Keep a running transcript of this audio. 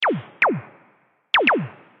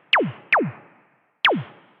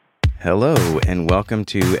Hello, and welcome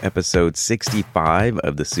to episode 65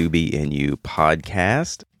 of the Subi and You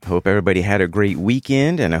podcast. Hope everybody had a great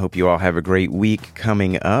weekend, and I hope you all have a great week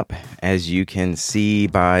coming up. As you can see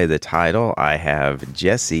by the title, I have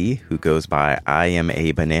Jesse, who goes by I Am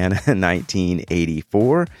a Banana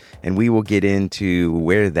 1984, and we will get into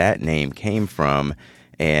where that name came from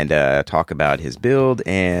and talk about his build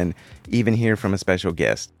and even hear from a special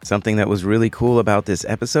guest. Something that was really cool about this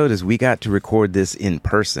episode is we got to record this in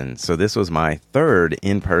person. So this was my third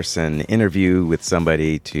in-person interview with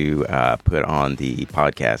somebody to put on the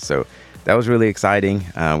podcast. So that was really exciting.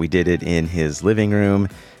 We did it in his living room,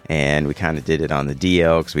 and we kind of did it on the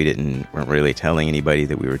DL because weren't really telling anybody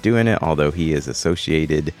that we were doing it, although he is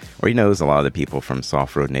associated, or he knows a lot of the people from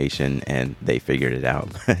Soft Road Nation, and they figured it out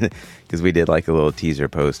because we did like a little teaser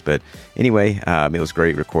post. But anyway, it was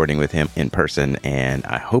great recording with him in person, and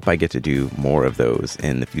I hope I get to do more of those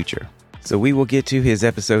in the future. So we will get to his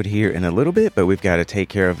episode here in a little bit, but we've got to take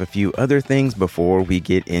care of a few other things before we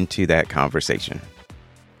get into that conversation.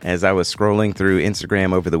 As I was scrolling through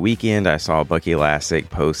Instagram over the weekend, I saw Bucky Lasek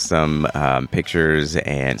post some pictures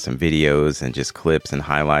and some videos and just clips and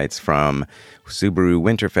highlights from Subaru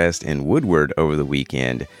Winterfest in Woodward over the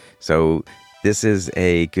weekend. So this is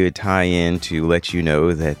a good tie-in to let you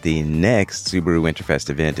know that the next Subaru Winterfest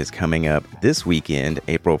event is coming up this weekend,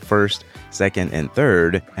 April 1st, 2nd, and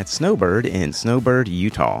 3rd at Snowbird in Snowbird,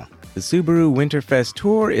 Utah. The Subaru Winterfest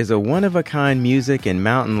Tour is a one-of-a-kind music and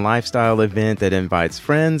mountain lifestyle event that invites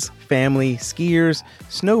friends, family, skiers,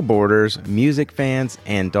 snowboarders, music fans,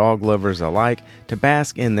 and dog lovers alike to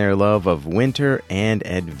bask in their love of winter and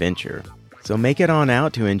adventure. So make it on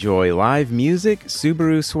out to enjoy live music,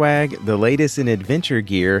 Subaru swag, the latest in adventure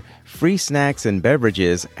gear, free snacks and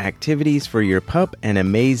beverages, activities for your pup, and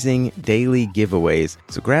amazing daily giveaways.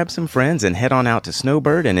 So grab some friends and head on out to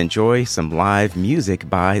Snowbird and enjoy some live music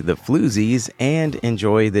by the Floozies and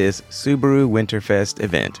enjoy this Subaru Winterfest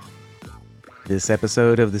event. This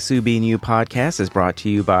episode of the Subi and You podcast is brought to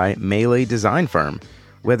you by Melee Design Firm.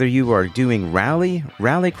 Whether you are doing rally,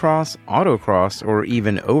 rallycross, autocross, or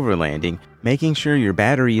even overlanding, making sure your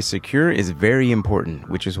battery is secure is very important,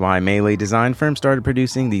 which is why Melee Design Firm started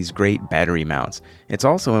producing these great battery mounts. It's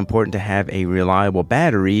also important to have a reliable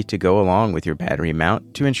battery to go along with your battery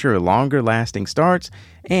mount to ensure longer lasting starts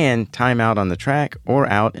and time out on the track or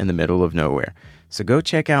out in the middle of nowhere. So go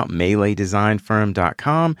check out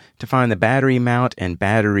MeleeDesignFirm.com to find the battery mount and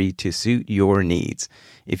battery to suit your needs.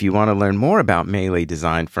 If you want to learn more about Melee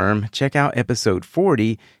Design Firm, check out episode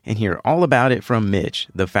 40 and hear all about it from Mitch,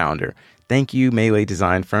 the founder. Thank you, Melee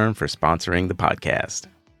Design Firm, for sponsoring the podcast.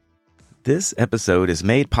 This episode is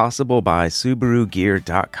made possible by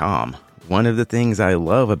SubaruGear.com. One of the things I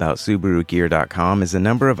love about SubaruGear.com is the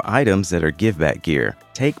number of items that are give-back gear.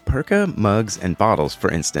 Take Perka mugs and bottles, for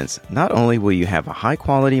instance. Not only will you have a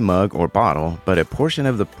high-quality mug or bottle, but a portion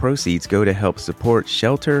of the proceeds go to help support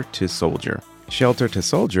Shelter to Soldier. Shelter to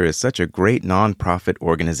Soldier is such a great non-profit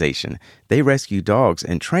organization. They rescue dogs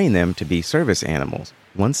and train them to be service animals.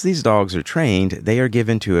 Once these dogs are trained, they are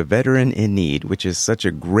given to a veteran in need, which is such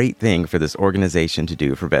a great thing for this organization to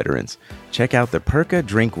do for veterans. Check out the Perka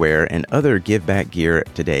drinkware and other give-back gear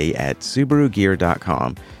today at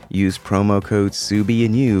SubaruGear.com. Use promo code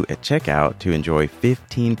SUBIANDYOU at checkout to enjoy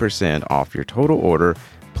 15% off your total order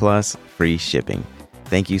plus free shipping.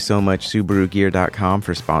 Thank you so much, SubaruGear.com,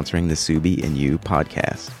 for sponsoring the Subi and You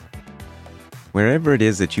podcast. Wherever it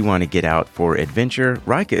is that you want to get out for adventure,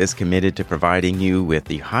 Rika is committed to providing you with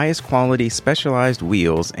the highest quality specialized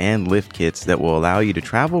wheels and lift kits that will allow you to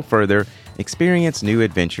travel further, experience new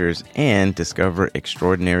adventures, and discover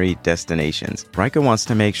extraordinary destinations. Rika wants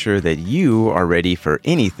to make sure that you are ready for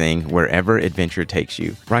anything wherever adventure takes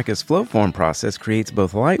you. Rika's Flowform process creates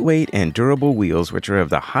both lightweight and durable wheels which are of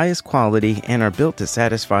the highest quality and are built to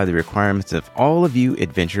satisfy the requirements of all of you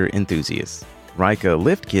adventure enthusiasts. Rika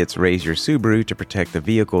lift kits raise your Subaru to protect the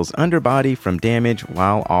vehicle's underbody from damage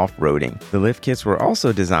while off-roading. The lift kits were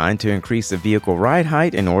also designed to increase the vehicle ride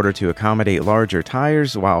height in order to accommodate larger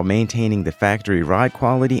tires while maintaining the factory ride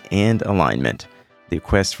quality and alignment. The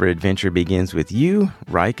quest for adventure begins with you.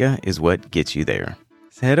 Rika is what gets you there.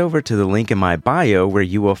 Head over to the link in my bio where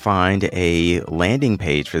you will find a landing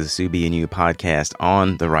page for the Subi and You podcast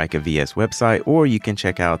on the Rika VS website, or you can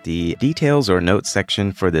check out the details or notes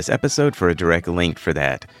section for this episode for a direct link for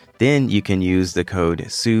that. Then you can use the code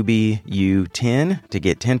SUBIU10 to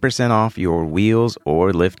get 10% off your wheels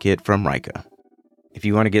or lift kit from Rika. If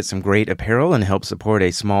you want to get some great apparel and help support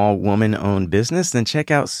a small woman-owned business, then check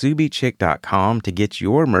out SubiChick.com to get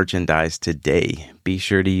your merchandise today. Be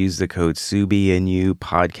sure to use the code SUBIANDYOU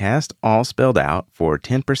podcast, all spelled out, for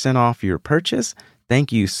 10% off your purchase.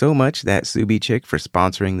 Thank you so much, That Subi Chick, for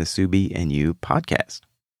sponsoring the Subi and You podcast.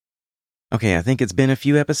 Okay, I think it's been a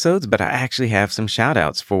few episodes, but I actually have some shout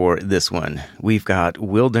outs for this one. We've got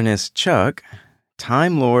Wilderness Chuck,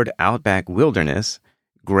 Time Lord Outback Wilderness,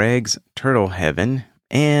 Greg's Turtle Heaven,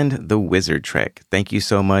 and The Wizard Trek. Thank you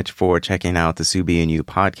so much for checking out the Subi and You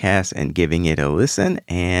podcast and giving it a listen.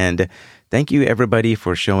 And thank you, everybody,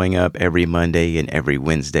 for showing up every Monday and every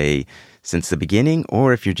Wednesday since the beginning,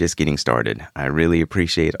 or if you're just getting started. I really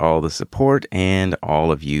appreciate all the support and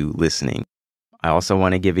all of you listening. I also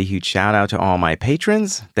want to give a huge shout out to all my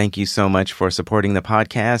patrons. Thank you so much for supporting the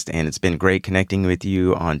podcast, and it's been great connecting with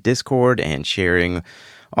you on Discord and sharing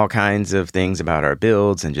all kinds of things about our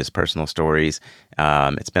builds and just personal stories.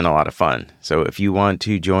 It's been a lot of fun. So if you want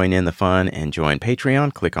to join in the fun and join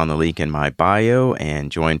Patreon, click on the link in my bio and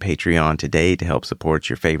join Patreon today to help support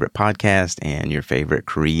your favorite podcast and your favorite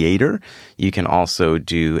creator. You can also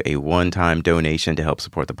do a one-time donation to help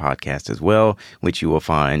support the podcast as well, which you will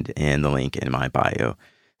find in the link in my bio.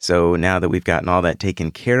 So now that we've gotten all that taken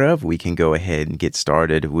care of, we can go ahead and get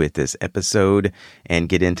started with this episode and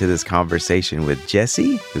get into this conversation with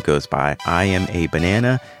Jesse, who goes by I Am a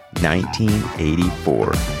Banana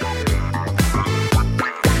 1984.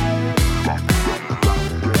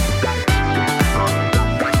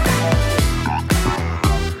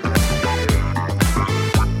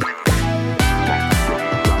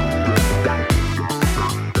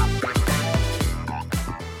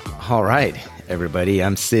 All right, everybody,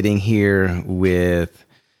 I'm sitting here with,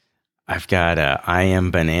 I've got I Am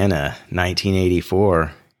Banana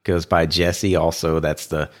 1984, goes by Jesse. Also, that's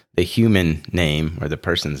the human name or the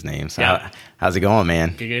person's name. So yeah. How's it going,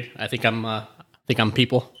 man? Good. I think I'm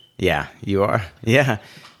people. Yeah, you are. Yeah,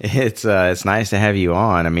 it's nice to have you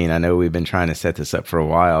on. I mean, I know we've been trying to set this up for a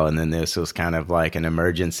while, and then this was kind of like an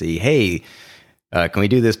emergency. Hey, can we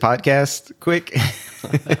do this podcast quick?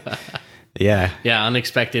 Yeah.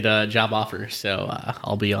 Unexpected job offer. So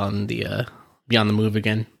I'll be on the move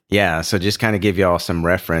again. Yeah. So just kind of give y'all some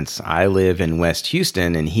reference. I live in West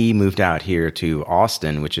Houston, and he moved out here to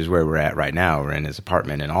Austin, which is where we're at right now. We're in his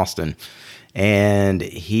apartment in Austin, and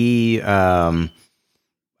we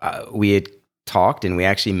had talked, and we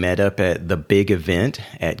actually met up at the big event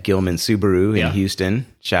at Gilman Subaru in Houston.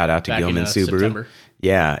 Shout out to Gilman Subaru. September.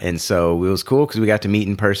 Yeah. And so it was cool because we got to meet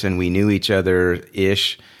in person. We knew each other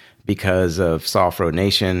ish because of Soft Road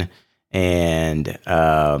Nation, and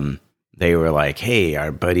they were like, hey,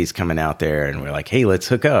 our buddy's coming out there, and we're like, hey, let's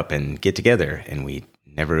hook up and get together, and we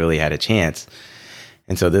never really had a chance.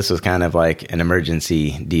 And so this was kind of like an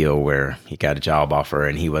emergency deal where he got a job offer,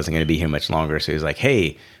 and he wasn't going to be here much longer, so he was like,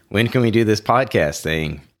 hey, when can we do this podcast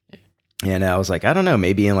thing? And I was like, I don't know,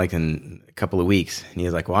 maybe in a couple of weeks. And he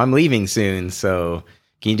was like, well, I'm leaving soon, so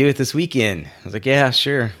can you do it this weekend? I was like, yeah,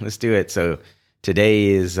 sure, let's do it. So today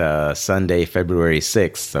is Sunday, February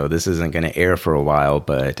 6th, so this isn't going to air for a while,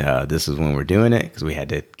 but this is when we're doing it because we had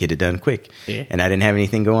to get it done quick. Yeah. And I didn't have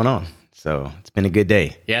anything going on, so it's been a good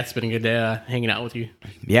day. Yeah, it's been a good day hanging out with you.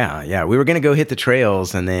 Yeah. We were going to go hit the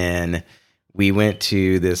trails, and then we went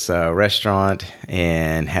to this restaurant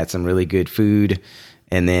and had some really good food,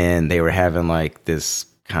 and then they were having like this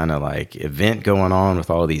kind of like event going on with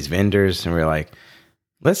all these vendors, and we were like,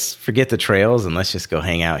 let's forget the trails and let's just go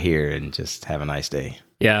hang out here and just have a nice day.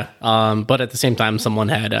 Yeah. But at the same time, someone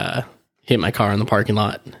had hit my car in the parking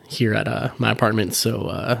lot here at my apartment.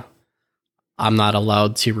 So I'm not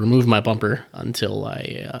allowed to remove my bumper until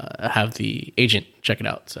I have the agent check it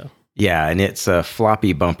out. So yeah, and it's a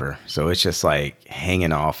floppy bumper. So it's just like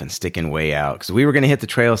hanging off and sticking way out. Because we were going to hit the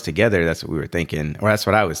trails together. That's what we were thinking. Or that's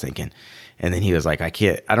what I was thinking. And then he was like, I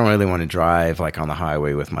don't really want to drive like on the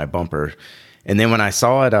highway with my bumper. And then when I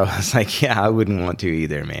saw it, I was like, yeah, I wouldn't want to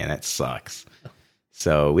either, man. That sucks.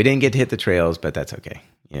 So we didn't get to hit the trails, but that's okay.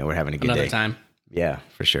 We're having a good day. Another time. Yeah,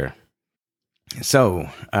 for sure. So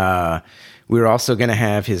we were also going to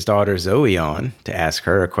have his daughter Zoe on to ask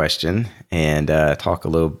her a question and talk a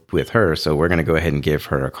little with her. So we're going to go ahead and give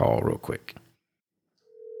her a call real quick.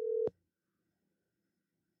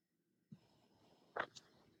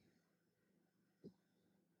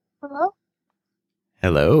 Hello?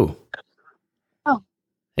 Hello. Oh.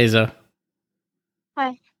 Hey, Zoe.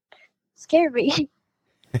 Hi. Scared me.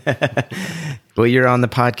 Well, you're on the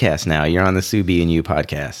podcast now. You're on the Subi and You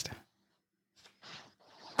podcast.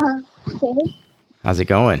 Okay. How's it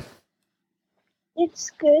going? It's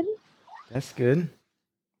good. That's good.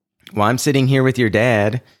 Well, I'm sitting here with your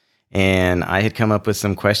dad, and I had come up with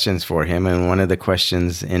some questions for him, and one of the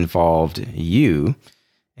questions involved you.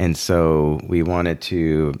 And so we wanted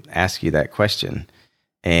to ask you that question.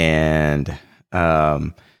 And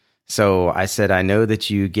So I said, I know that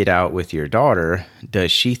you get out with your daughter. Does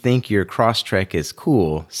she think your Crosstrek is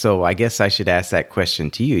cool? So I guess I should ask that question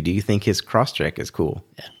to you. Do you think his Crosstrek is cool?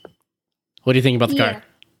 Yeah. What do you think about the Yeah. car?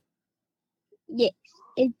 Yes,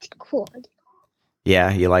 it's cool.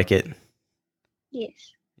 Yeah, you like it? Yes.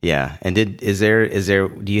 Yeah. And is there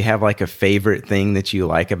do you have like a favorite thing that you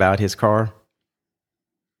like about his car?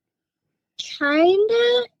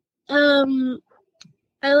 Kinda.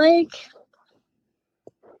 I like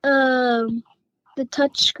the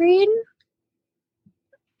touchscreen.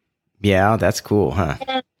 Yeah, that's cool, huh?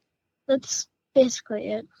 That's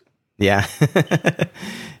basically it. Yeah.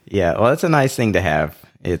 Yeah. Well, that's a nice thing to have.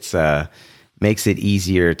 It's makes it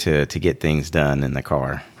easier to get things done in the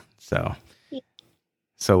car. So Yeah.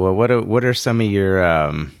 so what are some of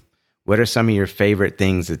your favorite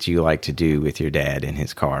things that you like to do with your dad in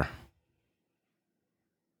his car?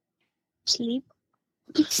 Sleep.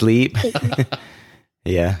 Sleep.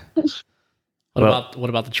 Yeah. What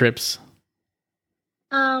about the trips?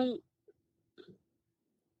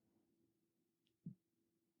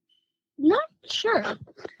 Not sure.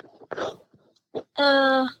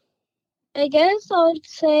 I guess I would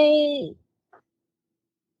say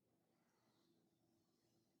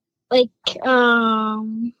like I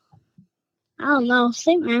don't know,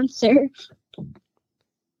 same answer.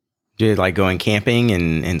 Do you like going camping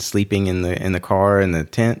and sleeping in the car in the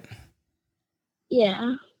tent?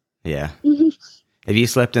 Yeah. Yeah. Have you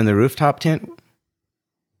slept in the rooftop tent?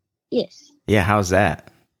 Yes. Yeah, how's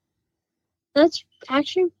that? That's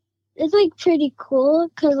actually it's like pretty cool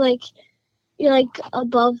because like you're like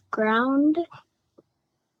above ground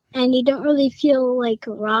and you don't really feel like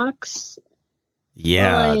rocks.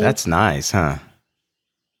 Yeah, Like- that's nice, huh?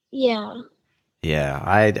 Yeah. Yeah,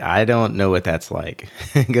 I don't know what that's like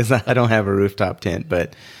because I don't have a rooftop tent,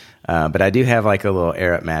 but I do have like a little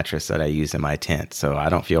air up mattress that I use in my tent, so I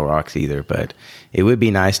don't feel rocks either. But it would be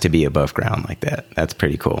nice to be above ground like that. That's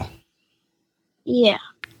pretty cool. Yeah.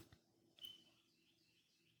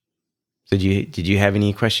 So did you have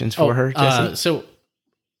any questions for her, Jesse? So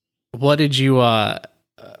what did you what's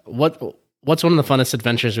one of the funnest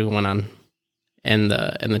adventures we went on in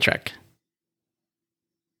the trek?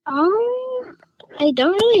 I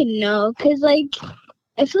don't really know because like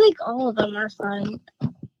I feel like all of them are fun.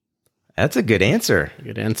 That's a good answer.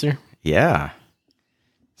 Good answer. Yeah.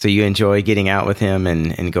 So you enjoy getting out with him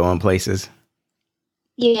and going places?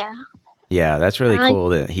 Yeah. Yeah, that's really I- cool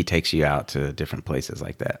that he takes you out to different places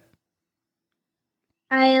like that.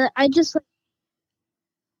 I just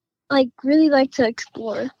like really like to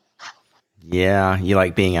explore. Yeah, you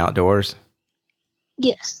like being outdoors?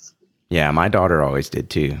 Yes. Yeah, my daughter always did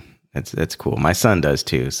too. That's cool. My son does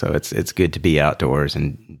too. So it's good to be outdoors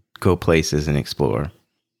and go places and explore.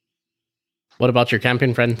 What about your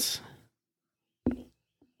camping friends?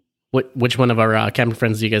 Which one of our camping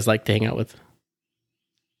friends do you guys like to hang out with?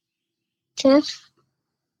 Tiff.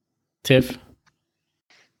 Tiff?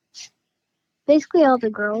 Basically all the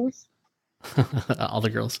girls. All the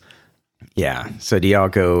girls. Yeah. So do y'all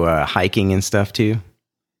go hiking and stuff too?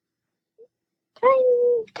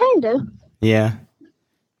 Kind of. Yeah.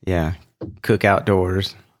 Yeah. Cook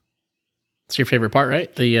outdoors. It's your favorite part,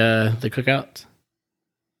 right? The cookout.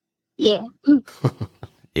 Yeah.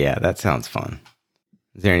 Yeah, that sounds fun.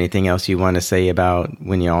 Is there anything else you want to say about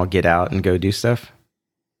when y'all get out and go do stuff?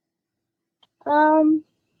 No.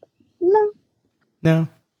 No?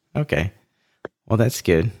 Okay. Well, that's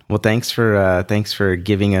good. Well, thanks for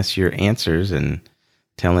giving us your answers and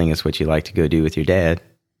telling us what you like to go do with your dad.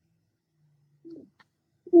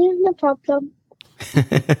 Yeah, no problem.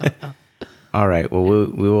 All right. Well,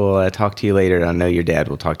 we will talk to you later. I know your dad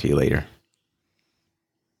will talk to you later.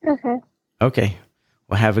 Okay. Okay.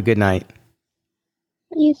 Well, have a good night.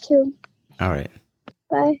 You too. All right.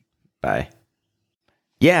 Bye. Bye.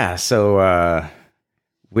 Yeah. So,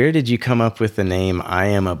 where did you come up with the name I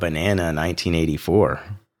Am a Banana 1984?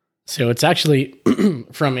 So it's actually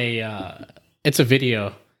from it's a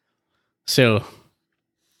video. So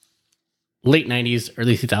late 90s,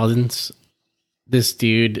 early 2000s, this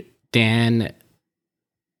dude, Dan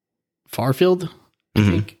Farfield, I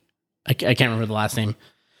think. I can't remember the last name.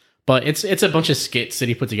 But it's a bunch of skits that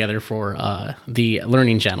he put together for the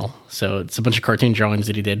Learning Channel. So it's a bunch of cartoon drawings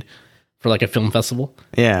that he did for like a film festival.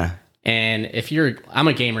 Yeah. And I'm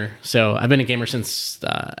a gamer, so I've been a gamer since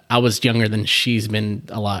I was younger than she's been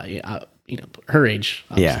a lot, her age.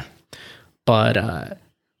 Obviously. Yeah. But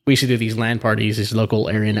we used to do these LAN parties, these local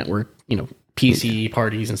area network, PC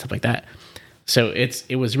parties and stuff like that. So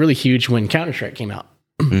it was really huge when Counter-Strike came out.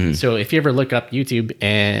 So if you ever look up YouTube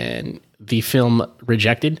and the film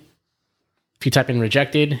Rejected, if you type in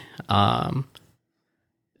Rejected,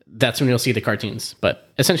 that's when you'll see the cartoons. But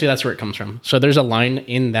essentially, that's where it comes from. So there's a line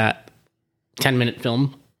in that 10-minute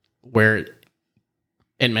film where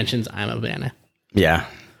it mentions I'm a banana. Yeah.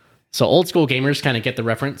 So old school gamers kind of get the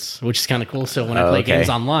reference, which is kind of cool. So when I play games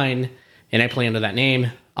online and I play under that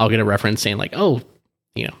name, I'll get a reference saying like, oh,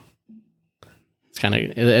 you know, it's kind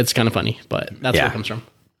of funny, but that's where it comes from.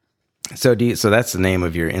 So so that's the name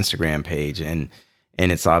of your Instagram page, and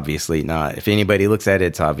it's obviously not, if anybody looks at it,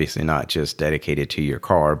 it's obviously not just dedicated to your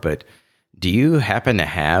car, but do you happen to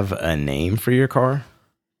have a name for your car?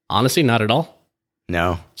 Honestly, not at all.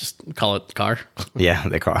 No. Just call it the car. Yeah,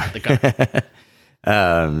 the car. The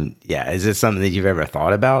car. Yeah. Is it something that you've ever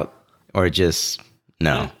thought about, or just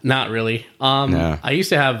no? Not really. No. I used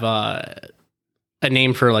to have a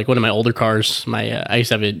name for like one of my older cars. I used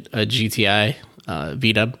to have a GTI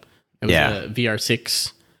VW. It was a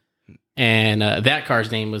VR6, and that car's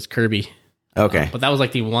name was Kirby. Okay. But that was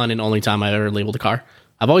like the one and only time I ever labeled a car.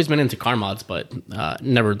 I've always been into car mods, but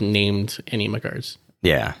never named any of my cars.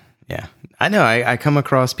 Yeah. Yeah. I know. I come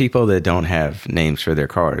across people that don't have names for their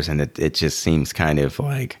cars, and it just seems kind of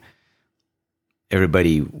like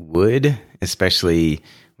everybody would, especially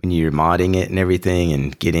when you're modding it and everything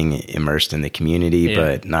and getting immersed in the community,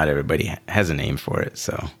 but not everybody has a name for it.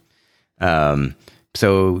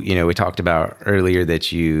 So, you know, we talked about earlier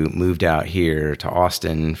that you moved out here to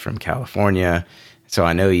Austin from California. So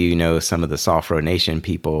I know you know some of the Soft Road Nation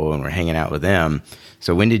people, and we're hanging out with them.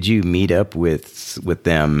 So when did you meet up with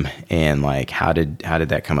them, and like how did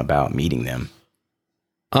that come about, meeting them?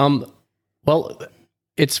 Well,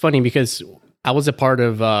 it's funny because I was a part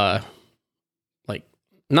of like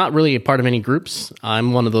not really a part of any groups.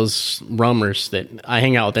 I'm one of those roamers that I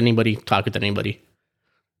hang out with anybody, talk with anybody,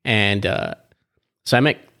 and so I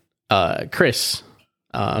met Chris,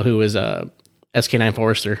 who was a SK9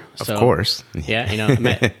 Forester. So, of course. Yeah, you know,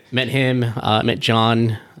 met him, met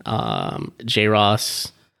John, J.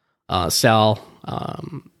 Ross, Sal.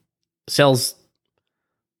 Sal's,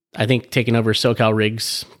 I think, taking over SoCal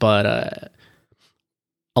Rigs, but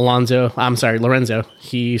Lorenzo,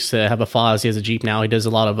 he used to have a Foz. He has a Jeep now. He does a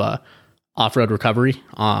lot of off-road recovery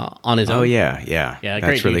on his own. Oh, yeah. That's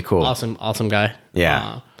great, really dude. cool. Awesome guy.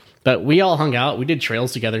 Yeah. But we all hung out. We did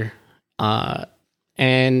trails together.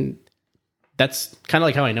 And that's kind of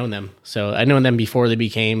like how I known them. So I known them before they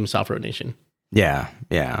became Soft Road Nation. Yeah.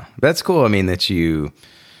 That's cool. I mean, that you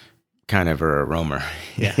kind of are a roamer.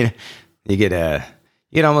 Yeah. you could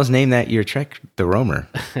almost name that your trek the Roamer,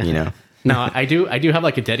 you know? No, I do have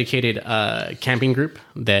like a dedicated camping group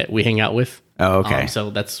that we hang out with. Oh, okay.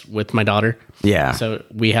 So that's with my daughter. Yeah. So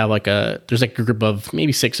we have there's like a group of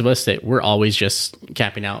maybe 6 of us that we're always just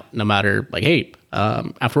camping out, no matter like, hey,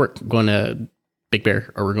 after work, we're going to Big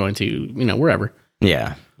Bear, or we're going to, you know, wherever.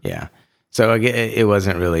 Yeah. So it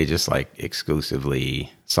wasn't really just like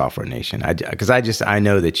exclusively Soft Road Nation. Because I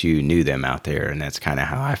know that you knew them out there, and that's kind of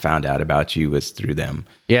how I found out about you, was through them.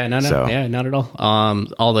 Yeah, not at all.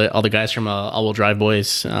 All the guys from All Wheel Drive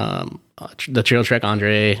Boys, the Trail Trek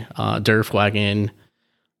Andre, Durf Wagon,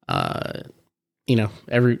 you know,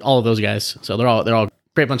 all of those guys. So they're all a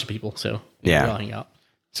great bunch of people. So we all hang out.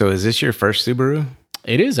 So is this your first Subaru?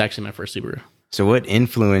 It is actually my first Subaru. So what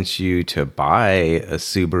influenced you to buy a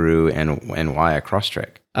Subaru, and why a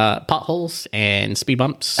Crosstrek? Potholes and speed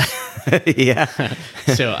bumps. Yeah.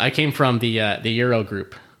 So I came from the Euro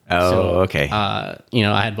group. Oh, so, okay. You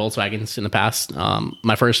know, I had Volkswagens in the past.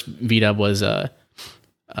 My first VW was a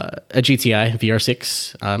GTI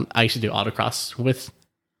VR6. I used to do autocross with.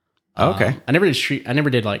 Okay. I never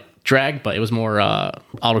did like drag, but it was more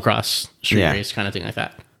autocross street race kind of thing like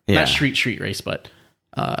that. Yeah. Not street race, but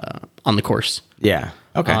on the course. Yeah.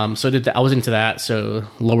 Okay. So I was into that. So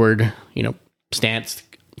lowered, you know, stance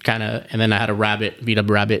kind of, and then I had a VW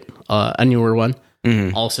Rabbit, a newer one.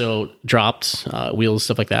 Mm-hmm. Also dropped wheels,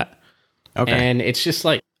 stuff like that. Okay. And it's just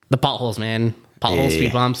like the potholes, man. Potholes,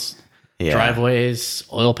 speed bumps, driveways,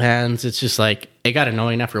 oil pans. It's just like, it got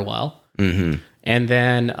annoying after a while. Mm-hmm. And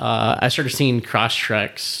then I started seeing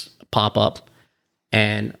Crosstreks pop up.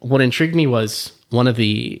 And what intrigued me was one of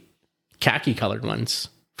the khaki colored ones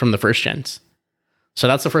from the first gens. So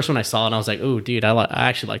that's the first one I saw, and I was like, "Oh, dude, I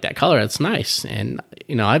actually like that color. That's nice." And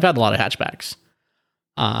you know, I've had a lot of hatchbacks.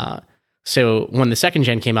 So when the second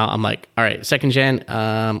gen came out, I'm like, "All right, second gen.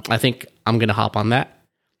 I think I'm gonna hop on that."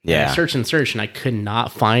 Yeah. And I searched, and I could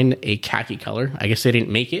not find a khaki color. I guess they didn't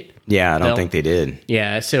make it. Yeah, I don't think they did.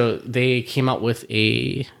 Yeah, so they came out with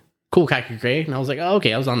a cool khaki gray, and I was like, "Oh,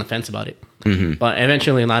 okay." I was on the fence about it, but I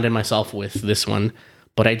eventually landed myself with this one.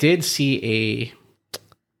 But I did see a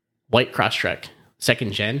white Crosstrek,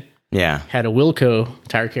 second gen. Yeah. Had a Wilco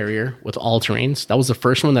tire carrier with all terrains. That was the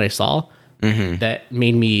first one that I saw. that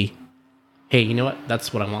made me, hey, you know what?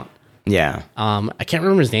 That's what I want. Yeah. I can't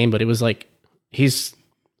remember his name, but it was like, he's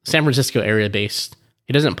San Francisco area based.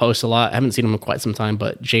 He doesn't post a lot. I haven't seen him in quite some time,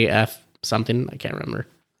 but JF something, I can't remember.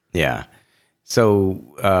 Yeah. So,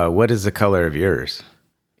 what is the color of yours?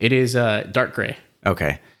 It is dark gray.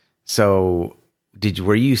 Okay. So,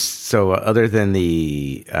 other than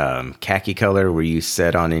the khaki color, were you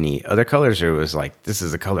set on any other colors, or was like, this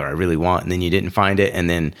is the color I really want, and then you didn't find it, and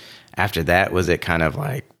then after that, was it kind of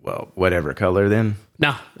like, well, whatever color then?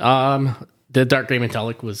 No, the dark gray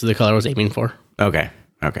metallic was the color I was aiming for. Okay.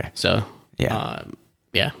 So,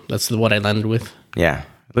 yeah, that's what I landed with. Yeah,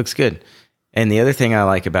 looks good. And the other thing I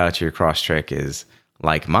like about your Crosstrek is,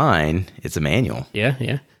 like mine, it's a manual.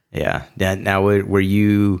 Yeah. Now, were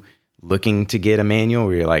you looking to get a manual?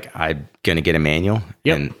 Were you like, I'm going to get a manual?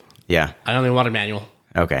 Yep. And, yeah. I only wanted manual.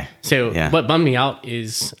 Okay. So what bummed me out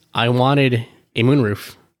is I wanted a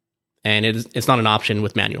moonroof, and it's not an option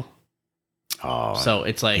with manual. Oh. So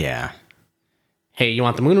it's like, yeah. Hey, you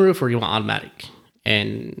want the moonroof or you want automatic?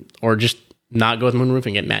 Or just not go with moonroof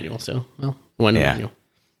and get manual. So, well, one manual.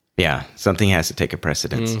 Yeah, something has to take a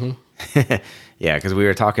precedence. Mm-hmm. Yeah, because we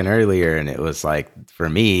were talking earlier, and it was like, for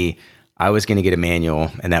me, I was going to get a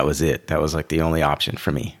manual, and that was it. That was like the only option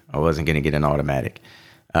for me. I wasn't going to get an automatic.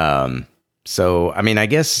 So, I mean, I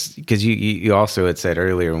guess, because you also had said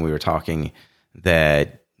earlier when we were talking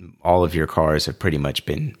that all of your cars have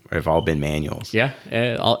all been manuals. Yeah,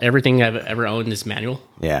 everything I've ever owned is manual.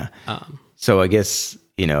 Yeah. So I guess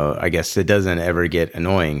it doesn't ever get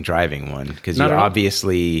annoying driving one, because you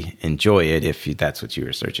obviously enjoy it if that's what you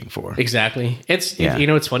were searching for. Exactly. It's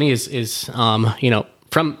funny is I'm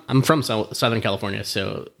from Southern California,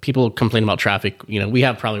 so people complain about traffic. We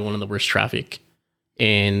have probably one of the worst traffic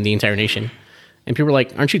in the entire nation, and people are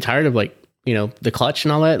like, "Aren't you tired of the clutch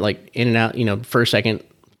and all that, like in and out, first, second,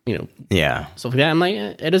 yeah, stuff like that?" I'm like,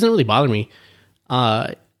 it doesn't really bother me.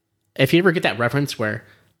 If you ever get that reference where,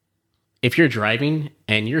 if you're driving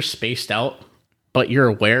and you're spaced out, but you're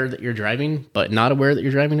aware that you're driving, but not aware that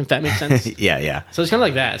you're driving, if that makes sense. Yeah. So it's kind of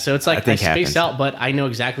like that. So it's like I spaced out, but I know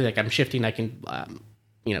exactly, like I'm shifting. I can,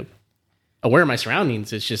 aware of my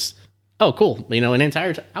surroundings. It's just, oh, cool. An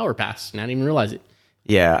entire hour passed and I didn't even realize it.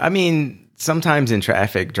 Yeah. I mean, sometimes in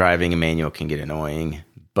traffic, driving a manual can get annoying,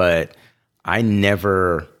 but I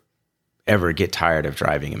never ever get tired of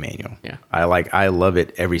driving a manual. Yeah. I love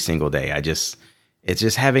it every single day. It's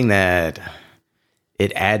just having that,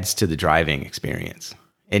 it adds to the driving experience.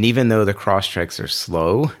 And even though the Crosstreks are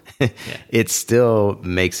slow, it still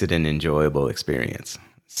makes it an enjoyable experience.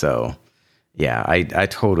 So, yeah, I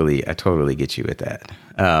totally get you with that.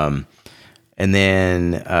 And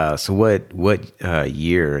then, so what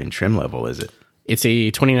year and trim level is it? It's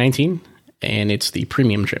a 2019, and it's the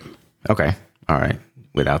premium trim. Okay, all right,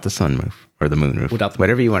 without the sunroof or the moonroof,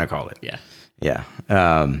 whatever you want to call it. Yeah.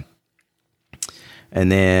 And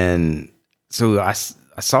then, so I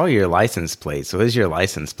saw your license plate. So what does your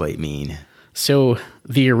license plate mean? So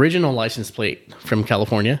the original license plate from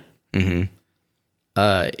California is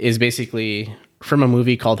basically from a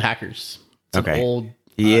movie called Hackers. It's an old,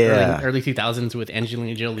 early 2000s with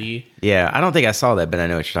Angelina Jolie. Yeah, I don't think I saw that, but I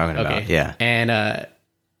know what you're talking about. Yeah. And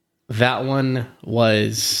that one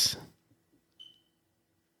was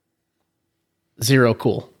zero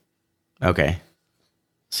cool. Okay.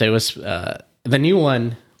 So it was... the new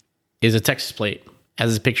one is a Texas plate,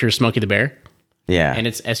 has a picture of Smokey the Bear. Yeah. And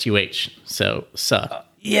it's SUH. So,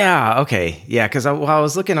 yeah. Okay. Yeah. Because I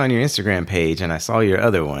was looking on your Instagram page and I saw your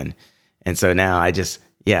other one. And so now we went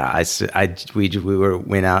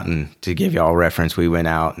out, and to give y'all reference, we went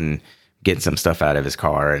out and get some stuff out of his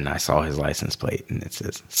car, and I saw his license plate, and it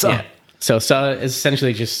says, "So." Yeah. So is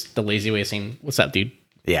essentially just the lazy way of saying, "What's up, dude?"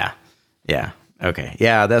 Yeah. Yeah. Okay.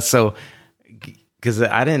 Yeah. That's so... Because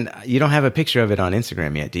you don't have a picture of it on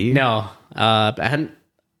Instagram yet, do you? No, I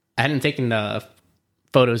hadn't taken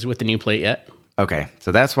photos with the new plate yet. Okay,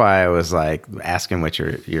 so that's why I was like asking what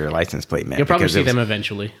your license plate meant. You'll probably see them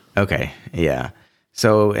eventually. Okay, yeah.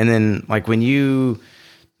 So, and then like when you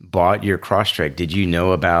bought your Crosstrek, did you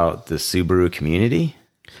know about the Subaru community?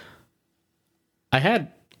 I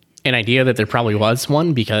had an idea that there probably was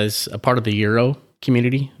one, because a part of the Euro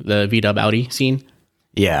community, the VW Audi scene.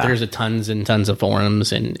 Yeah. There's tons and tons of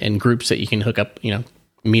forums and groups that you can hook up,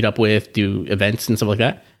 meet up with, do events and stuff like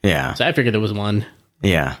that. Yeah. So I figured there was one.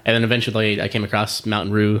 Yeah. And then eventually I came across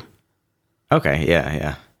Mountain Roo. Okay.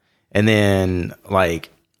 Yeah. And then, like,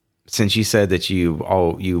 since you said that you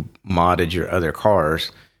modded your other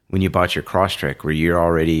cars when you bought your Crosstrek, did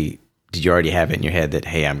you already have it in your head that,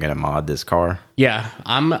 hey, I'm going to mod this car? Yeah.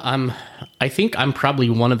 I think I'm probably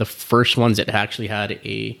one of the first ones that actually had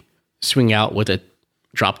a swing out with a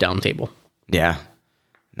drop down table. Yeah.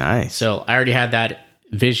 Nice. So I already had that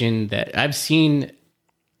vision that I've seen,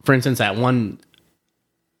 for instance, that one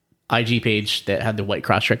IG page that had the white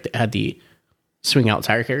Crosstrek that had the swing out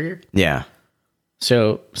tire carrier. Yeah.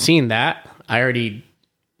 So seeing that, I already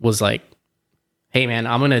was like, hey man,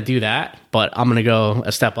 I'm going to do that, but I'm going to go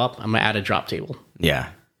a step up. I'm going to add a drop table. Yeah.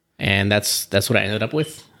 And that's what I ended up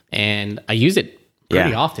with. And I use it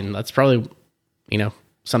pretty often. That's probably,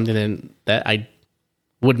 something that I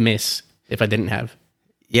would miss if I didn't have.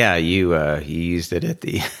 Yeah, you used it at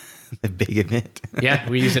the the big event. Yeah,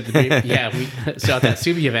 we used it at the big, so at that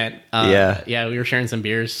Subi event, we were sharing some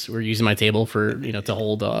beers. We were using my table for to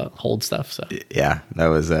hold stuff. So yeah, that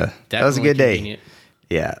was a good day.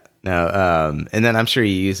 Yeah, no, and then I'm sure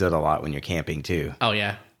you use it a lot when you're camping too. Oh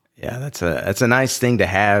yeah, yeah, that's a nice thing to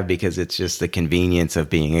have because it's just the convenience of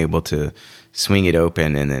being able to swing it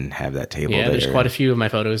open and then have that table. Yeah, there. There's quite a few of my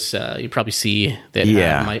photos. You probably see that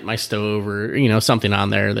have my stove or something on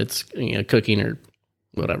there that's cooking or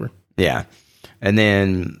whatever. Yeah, and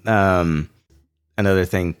then another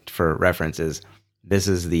thing for reference is this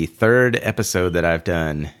is the third episode that I've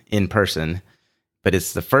done in person, but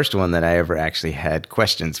it's the first one that I ever actually had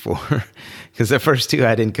questions for because the first two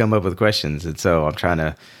I didn't come up with questions, and so I'm trying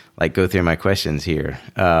to go through my questions here.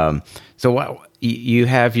 So what you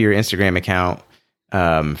have your Instagram account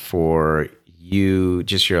for you,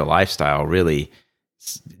 just your lifestyle, really.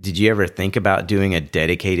 Did you ever think about doing a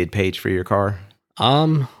dedicated page for your car?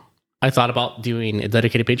 I thought about doing a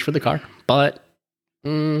dedicated page for the car, but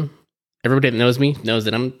everybody that knows me knows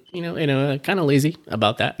that I'm, kind of lazy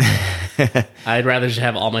about that. I'd rather just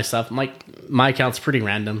have all my stuff. My account's pretty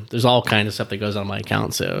random. There's all kinds of stuff that goes on my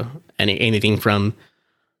account. So anything from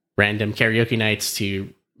random karaoke nights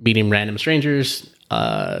to meeting random strangers,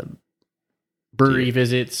 brewery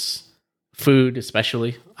visits, food,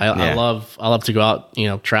 especially. I love to go out,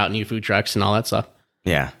 try out new food trucks and all that stuff.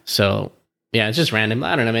 Yeah. So yeah, it's just random.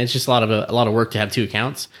 I don't know, man. It's just a lot of work to have two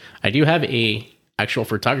accounts. I do have a actual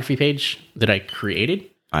photography page that I created.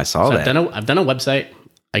 I saw that. I've done a website.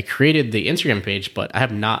 I created the Instagram page, but I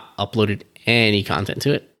have not uploaded any content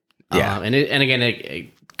to it. Yeah. And again,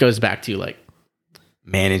 it goes back to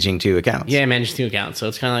managing two accounts. Yeah, managing two accounts. So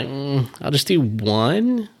it's kind of I'll just do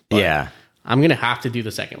one. Yeah. I'm going to have to do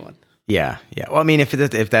the second one. Yeah. Yeah. Well, I mean, if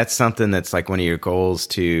that's something that's one of your goals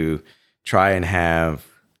to try and have,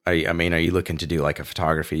 are you looking to do a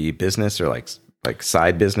photography business or like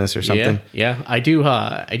side business or something? Yeah. I do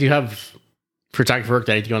have photography work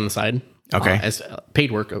that I do on the side. Okay. As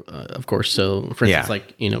paid work, of course. So for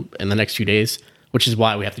instance, in the next few days, which is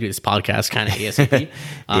why we have to do this podcast kind of ASAP.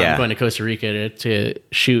 I'm going to Costa Rica to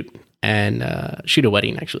shoot and shoot a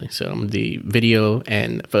wedding actually. So the video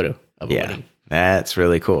and photo of a wedding. That's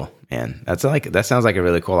really cool, man. That sounds like a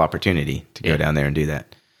really cool opportunity to go down there and do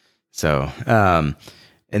that. So,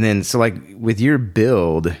 and then, with your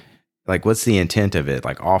build, what's the intent of it?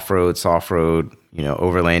 Off-road, soft-road,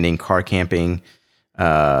 overlanding, car camping,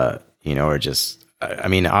 or just,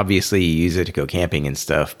 obviously you use it to go camping and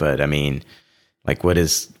stuff, but what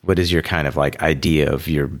is your kind of idea of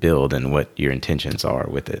your build and what your intentions are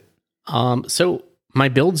with it? So my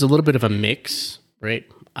build's a little bit of a mix, right?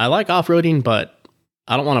 I like off-roading, but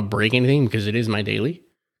I don't want to break anything because it is my daily.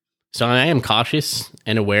 So I am cautious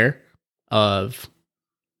and aware of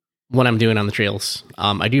what I'm doing on the trails.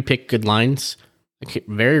 I do pick good lines.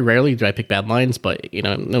 Very rarely do I pick bad lines, but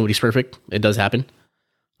nobody's perfect. It does happen.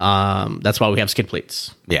 That's why we have skid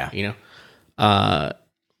plates. Yeah.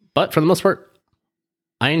 But for the most part,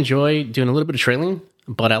 I enjoy doing a little bit of trailing,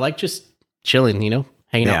 but I like just chilling,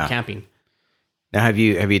 hanging out, camping. Now, have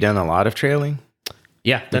you done a lot of trailing?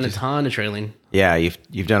 Yeah, done a ton of trailing. Yeah,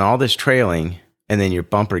 you've done all this trailing, and then your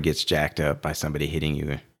bumper gets jacked up by somebody hitting you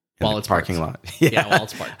in the parking lot. Yeah, while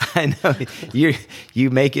it's parked. I know. You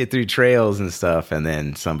make it through trails and stuff, and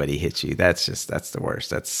then somebody hits you. That's the worst.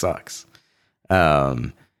 That sucks.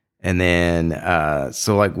 And then,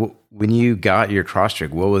 when you got your Crosstrek,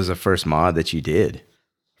 what was the first mod that you did?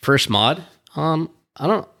 First mod? I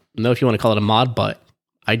don't know if you want to call it a mod, but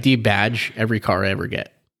I debadge every car I ever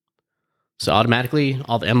get. So automatically,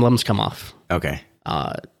 all the emblems come off. Okay.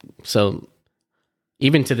 So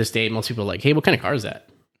even to this day, most people are like, hey, what kind of car is that?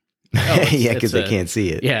 Yeah, because they can't see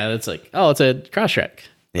it. Yeah, it's like, oh, it's a Crosstrek.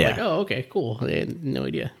 Yeah. Like, oh, okay, cool. I had no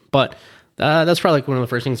idea. But that's probably one of the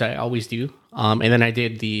first things I always do. And then I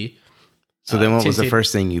did the... So then what was the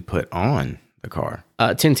first thing you put on the car?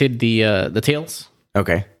 Tinted the tails.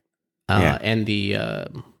 Okay. And the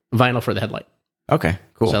vinyl for the headlight. Okay,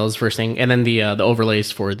 cool. So that was the first thing. And then the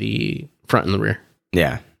overlays for the front and the rear.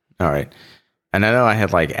 Yeah. All right. And I know I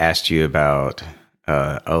had asked you about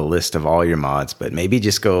a list of all your mods, but maybe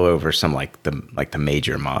just go over some like the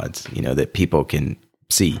major mods, that people can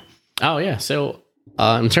see. Oh yeah. So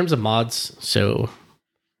in terms of mods, so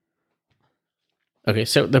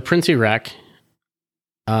the Princey rack,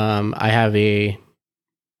 I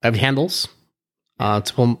have handles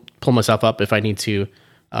to pull myself up if I need to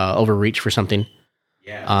overreach for something.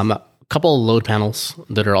 Yeah. A couple of load panels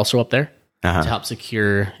that are also up there to help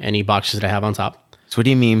secure any boxes that I have on top. So what do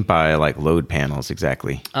you mean by like load panels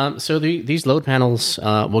exactly? So these load panels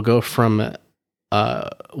will go from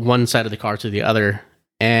one side of the car to the other,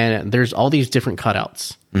 and there's all these different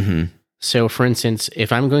cutouts. Mm-hmm. So for instance,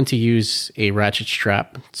 if I'm going to use a ratchet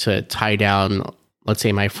strap to tie down, let's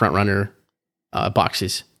say my front runner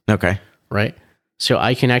boxes. Okay. Right. So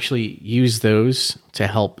I can actually use those to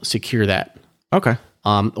help secure that. Okay.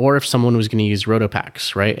 Or if someone was going to use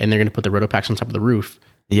Rotopacks, right, and they're going to put the Rotopacks on top of the roof,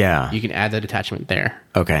 yeah, you can add that attachment there.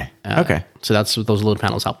 Okay. Okay. So that's what those load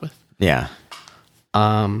panels help with. Yeah.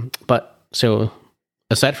 But so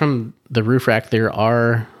aside from the roof rack, there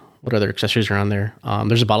are what other accessories are on there?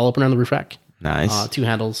 There's a bottle opener on the roof rack. Nice. 2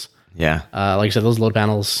 handles. Yeah. Like I said, those load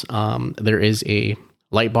panels. There is a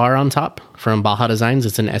light bar on top from Baja Designs.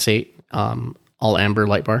 It's an S8 all amber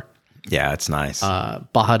light bar. Yeah, it's nice.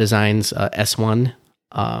 Baja Designs S1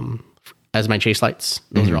 as my chase lights.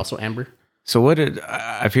 Those are also amber. So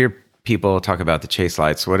I've heard people talk about the chase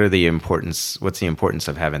lights. What's the importance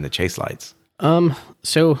of having the chase lights?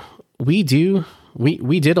 So we did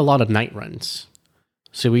a lot of night runs.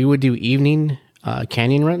 So we would do evening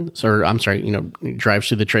canyon runs, or I'm sorry, drives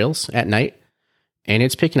through the trails at night, and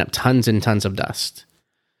it's picking up tons and tons of dust.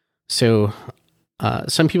 So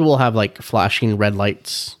some people will have like flashing red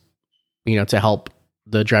lights, to help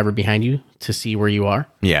the driver behind you to see where you are.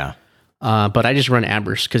 Yeah. But I just run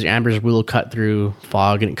ambers because ambers will cut through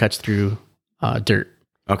fog and it cuts through dirt.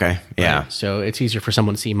 Okay. Yeah. Right? So it's easier for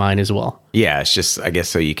someone to see mine as well. Yeah. It's just, I guess,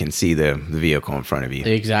 so you can see the vehicle in front of you.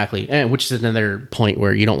 Exactly. And which is another point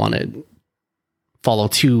where you don't want to follow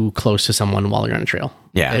too close to someone while you're on a trail.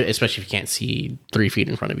 Yeah. Especially if you can't see 3 feet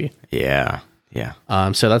in front of you. Yeah. Yeah.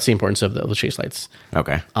 So that's the importance of the chase lights.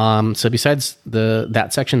 Okay. So besides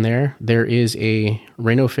that section there is a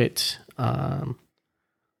RhinoFit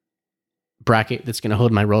bracket that's going to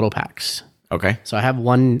hold my Rotopacks. Okay. So I have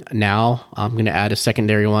one now. I'm going to add a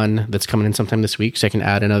secondary one that's coming in sometime this week, so I can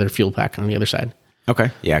add another fuel pack on the other side.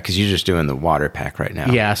 Okay. Yeah, because you're just doing the water pack right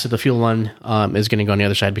now. Yeah, so the fuel one is going to go on the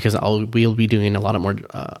other side because we'll be doing a lot more.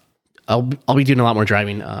 I'll be doing a lot more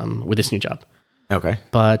driving with this new job. Okay.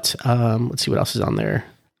 But let's see what else is on there.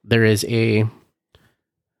 There is a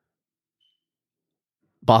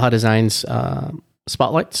Baja Designs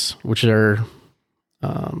spotlights, which are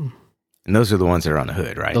and those are the ones that are on the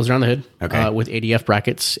hood, right? Those are on the hood. Okay. With ADF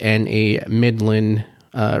brackets and a Midland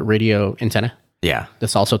radio antenna. Yeah.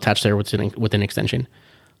 That's also attached there with an extension.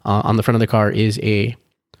 On the front of the car is a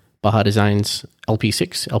Baja Designs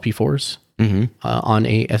LP6, LP4s on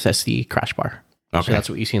a SSD crash bar. Okay. So that's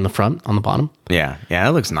what you see in the front, on the bottom. Yeah. Yeah,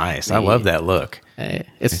 that looks nice. I love that look.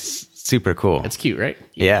 It's super cool. It's cute, right?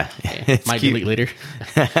 Yeah. Might delete later.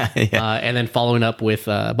 Yeah. And then following up with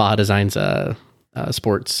Baja Designs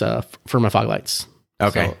sports for my fog lights.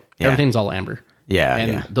 Okay. So everything's all amber. Yeah.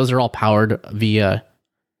 And those are all powered via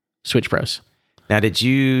Switch Pros. Now, did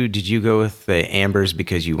you go with the ambers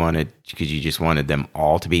because you just wanted them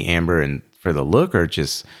all to be amber and for the look, or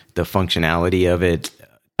just the functionality of it?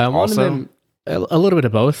 I wanted them a little bit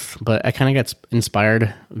of both, but I kind of got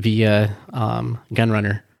inspired via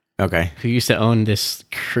Gunrunner. Okay. Who used to own this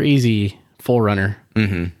crazy 4Runner.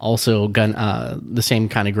 Mm-hmm. Also the same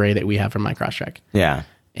kind of gray that we have from my Crosstrek. Yeah.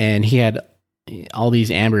 And he had all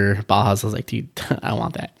these amber Bajas. I was like, dude, I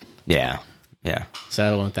want that. Yeah. Yeah. So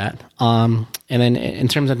I went with that. And then in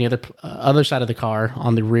terms of the other side of the car,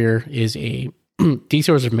 on the rear is a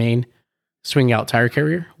D-Source main swing out tire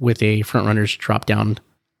carrier with a front runner's drop down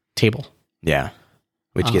table. Yeah.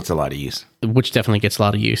 Which gets a lot of use. Which definitely gets a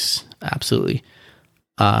lot of use. Absolutely.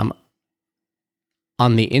 On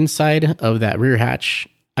the inside of that rear hatch,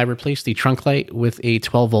 I replaced the trunk light with a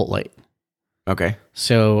 12-volt light. Okay.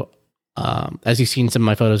 So, as you've seen some of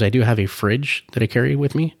my photos, I do have a fridge that I carry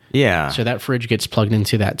with me. Yeah. So that fridge gets plugged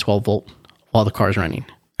into that 12-volt while the car's running.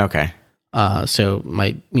 Okay. So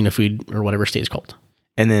my food or whatever stays cold.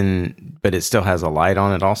 And then, but it still has a light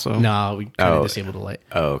on it also? No, we kind of disabled the light.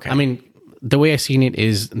 Oh, okay. I mean, the way I've seen it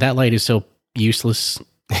is that light is so useless.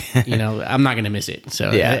 I'm not going to miss it.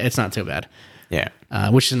 So yeah, it's not so bad. Yeah.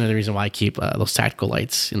 Which is another reason why I keep those tactical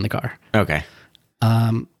lights in the car. Okay.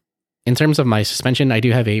 In terms of my suspension, I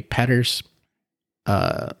do have a Patters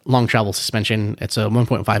long travel suspension. It's a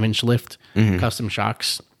 1.5 inch lift, custom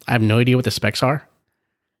shocks. I have no idea what the specs are.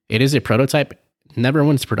 it is a prototype. Never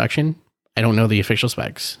went to production. I don't know the official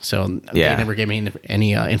specs, so they never gave me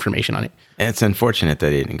any information on it. It's unfortunate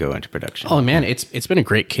that it didn't go into production. Oh man, it's been a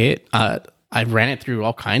great kit. I ran it through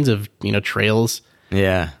all kinds of trails.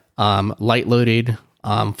 Yeah. Light loaded,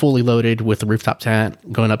 fully loaded with the rooftop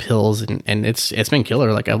tent, going up hills, and it's been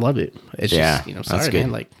killer. Like I love it. It's just sorry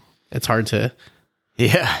man, like it's hard to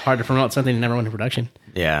promote something that never went to production.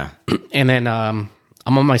 Yeah. And then I'm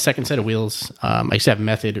on my second set of wheels. I used to have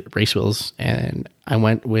Method race wheels, and I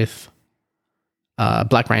went with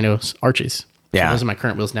Black Rhino's Arches. Yeah. So those are my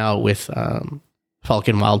current wheels now with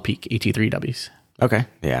Falcon Wild Peak AT3Ws. Okay.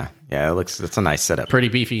 Yeah. Yeah. It's a nice setup. Pretty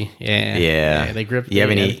beefy. Yeah. Yeah. They grip. You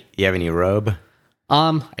have any rub?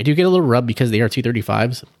 I do get a little rub because they are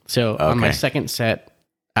 235s. So on my second set,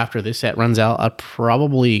 after this set runs out, I'll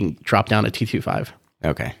probably drop down to 225.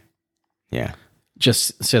 Okay. Yeah.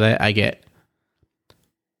 Just so that I get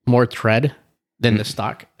more tread than the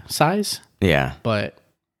stock size. Yeah. But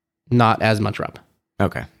not as much rub.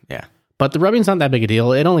 Okay. Yeah. But the rubbing's not that big a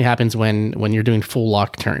deal. It only happens when you're doing full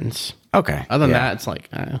lock turns. Okay. Other than that, it's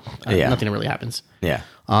like nothing really happens. Yeah.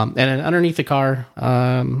 And then underneath the car,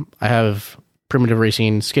 I have Primitive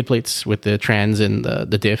Racing skid plates with the trans and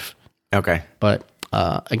the diff. Okay. But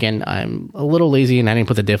again, I'm a little lazy and I didn't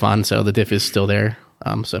put the diff on, so the diff is still there.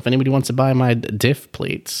 So if anybody wants to buy my diff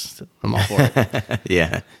plates, I'm all for it.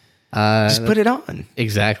 Yeah. Just put it on.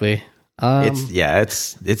 Exactly.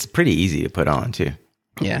 It's pretty easy to put on too.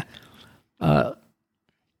 Yeah.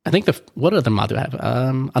 I think what other mod do I have?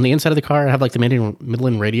 On the inside of the car, I have like the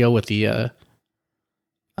Midland radio with the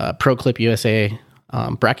Pro Clip USA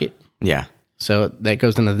bracket. Yeah. So that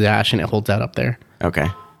goes into the dash and it holds that up there. Okay.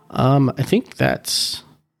 I think that's,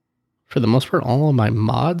 for the most part, all of my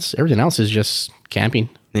mods. Everything else is just camping.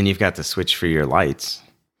 Then you've got the switch for your lights.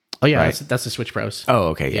 Oh, yeah. Right? That's the Switch Pros. Oh,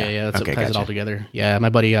 okay. Yeah. That's okay, what ties it all together. Yeah. My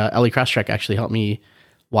buddy, Ellie Crosstrek, actually helped me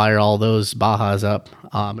wire all those Bajas up.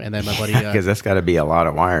 And then my buddy... Because that's got to be a lot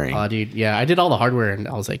of wiring. Oh, dude. Yeah. I did all the hardware and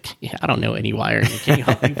I was like, I don't know any wiring. Can you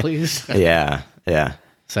help me, please? Yeah.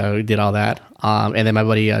 So we did all that. And then my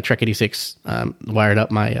buddy, Trek 86, wired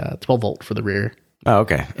up my 12 volt for the rear. Oh,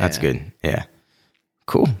 okay. That's good. Yeah.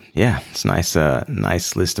 Cool. Yeah. It's nice.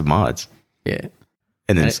 Nice list of mods. Yeah.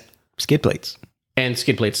 And then skid plates. And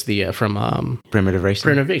skid plates, from Primitive Racing.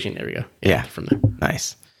 Primitive Racing. There we go. Yeah. From there.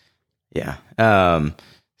 Nice. Yeah.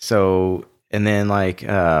 So, and then like,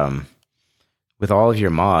 with all of your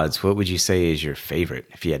mods, what would you say is your favorite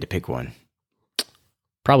if you had to pick one?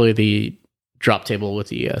 Probably the drop table with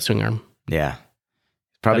the swing arm. Yeah.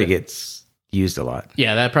 Probably gets used a lot.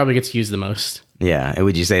 Yeah, that probably gets used the most. Yeah. And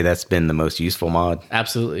would you say that's been the most useful mod?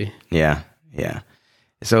 Absolutely. Yeah. Yeah.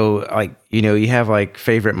 So like, you have like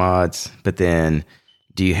favorite mods, but then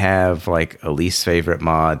do you have like a least favorite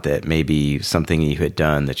mod that maybe something you had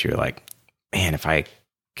done that you're like, man, if I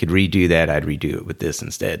could redo that, I'd redo it with this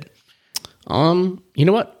instead? You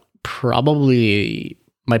know what? Probably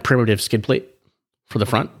my primitive skid plate for the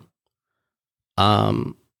front.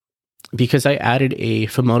 Because I added a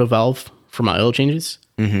Fimoto valve for my oil changes.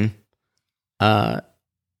 Mm-hmm.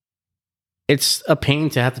 It's a pain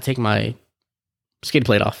to have to take my skid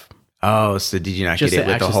plate off. Oh, so did you not get it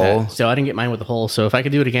with the hole? So I didn't get mine with the hole. So if I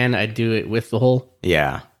could do it again, I'd do it with the hole.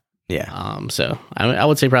 Yeah. Yeah. So I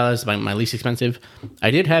would say probably that's my least expensive.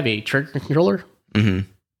 I did have a trigger controller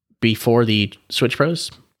before the Switch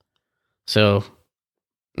Pros. So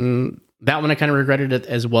that one I kind of regretted it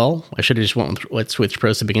as well. I should have just went with Switch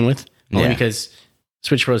Pros to begin with. Only because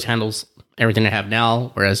Switch Pros handles everything I have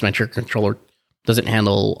now, whereas my trigger controller doesn't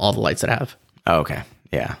handle all the lights that I have. Oh, okay.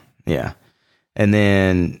 Yeah. Yeah. And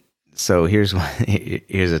then, so here's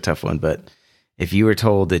a tough one, but if you were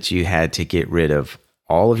told that you had to get rid of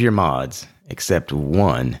all of your mods except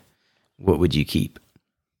one, what would you keep?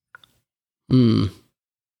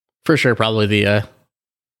 For sure, probably the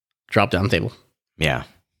drop-down table. Yeah.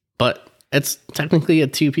 But it's technically a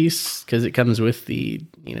two-piece because it comes with the,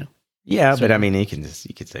 Yeah, but I mean, you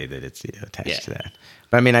could say that it's attached to that.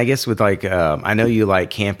 But I mean, I guess with like, I know you like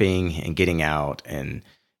camping and getting out and,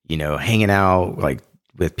 hanging out like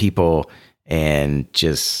with people and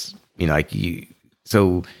just,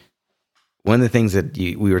 so one of the things that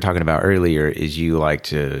we were talking about earlier is you like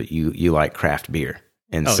craft beer.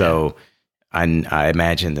 And I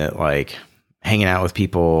imagine that like hanging out with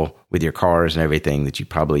people with your cars and everything that you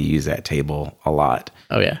probably use that table a lot.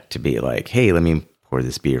 Oh yeah. To be like, hey, let me pour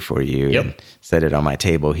this beer for you and set it on my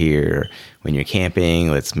table here. When you're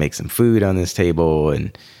camping, let's make some food on this table.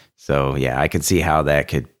 And so, yeah, I can see how that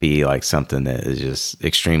could be like something that is just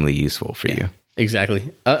extremely useful for you.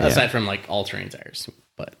 Exactly. Aside from like all-terrain tires,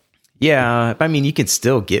 but yeah, I mean, you can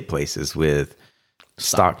still get places with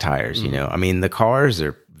stock tires. You know, I mean, the cars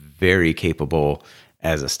are very capable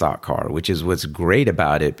as a stock car, which is what's great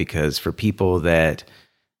about it, because for people that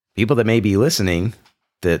may be listening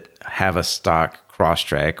that have a stock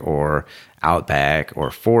Crosstrek or Outback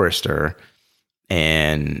or Forester,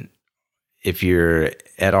 and if you're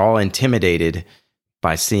at all intimidated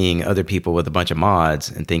by seeing other people with a bunch of mods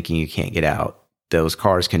and thinking you can't get out, those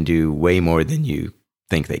cars can do way more than you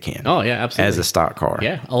think they can. Oh yeah, absolutely. As a stock car.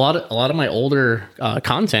 Yeah, a lot of my older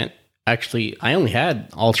content, actually, I only had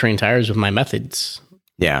all-terrain tires with my Methods.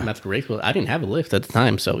 Yeah. Method brake wheel. I didn't have a lift at the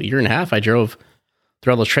time, so a year and a half I drove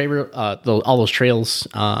through all those trails.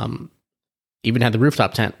 Even had the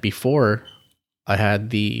rooftop tent before I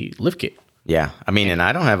had the lift kit. Yeah, I mean, and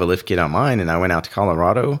I don't have a lift kit on mine, and I went out to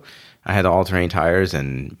Colorado. I had all-terrain tires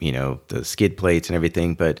and, you know, the skid plates and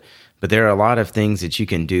everything, but there are a lot of things that you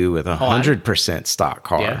can do with 100% stock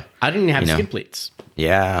car. Yeah, I didn't even have skid plates.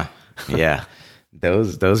 Yeah, yeah,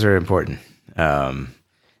 those are important.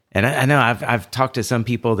 And I know I've talked to some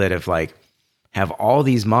people that have all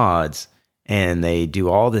these mods and they do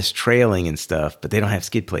all this trailing and stuff, but they don't have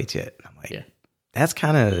skid plates yet. I'm like, that's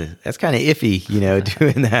kind of iffy, you know,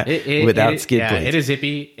 doing that without skid plates. It is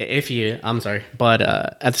iffy. I'm sorry, but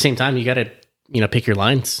at the same time, you got to, you know, pick your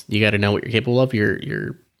lines. You got to know what you're capable of,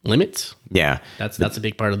 your limits. Yeah, that's a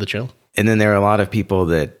big part of the trail. And then there are a lot of people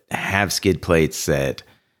that have skid plates that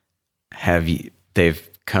they've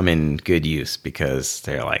come in good use, because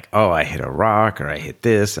they're like, oh, I hit a rock or I hit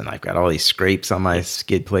this and I've got all these scrapes on my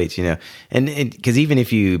skid plates, you know. And because even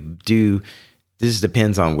if you do, this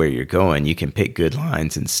depends on where you're going, you can pick good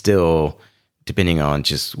lines and still, depending on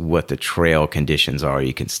just what the trail conditions are,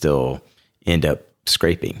 you can still end up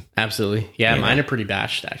scraping. Absolutely. Yeah, mine are pretty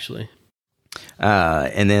bashed, actually.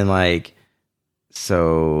 And then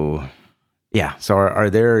so are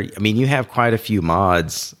there, I mean, you have quite a few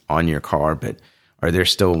mods on your car, but are there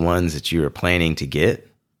still ones that you are planning to get?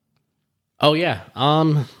 Oh yeah.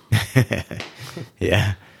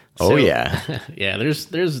 Yeah. Oh yeah. Yeah,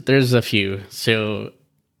 there's a few. So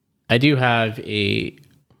I do have a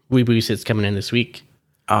Wee Boost that's coming in this week.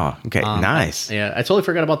 Oh, okay. Nice. Yeah, I totally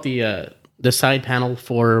forgot about the side panel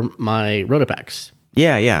for my Rotopacks.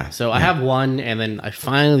 Yeah. So I have one, and then I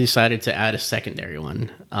finally decided to add a secondary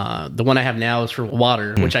one. The one I have now is for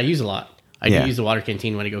water, which I use a lot. I do use the water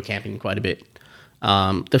canteen when I go camping quite a bit.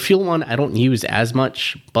 The fuel one I don't use as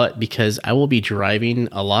much, but because I will be driving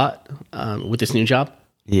a lot with this new job,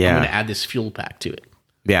 I'm going to add this fuel pack to it.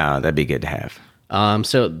 Yeah, that'd be good to have.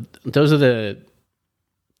 So those are the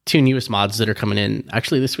two newest mods that are coming in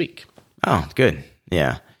actually this week. Oh, good.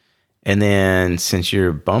 Yeah. And then since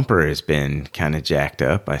your bumper has been kind of jacked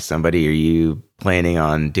up by somebody, are you planning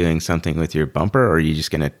on doing something with your bumper, or are you just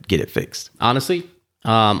going to get it fixed? Honestly,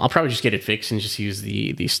 I'll probably just get it fixed and just use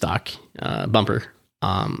the stock bumper.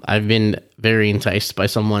 I've been very enticed by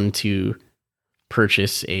someone to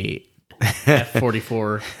purchase a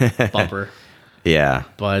F44 bumper. Yeah,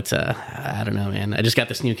 but I don't know, man. I just got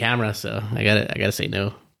this new camera, so I gotta say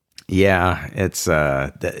no. Yeah, it's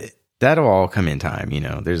that'll all come in time. You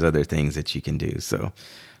know, there's other things that you can do. So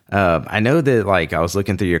I know that I was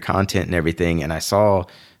looking through your content and everything, and I saw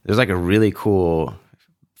there's a really cool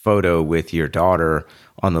photo with your daughter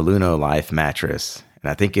on the Luno Life mattress,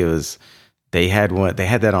 and I think it was they had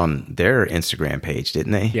that on their Instagram page,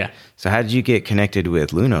 didn't they? Yeah. So how did you get connected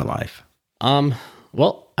with Luno Life?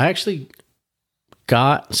 Well, I actually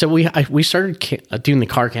we started doing the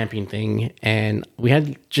car camping thing, and we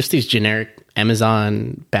had just these generic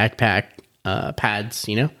Amazon backpack pads,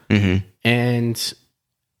 you know, and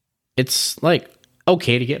it's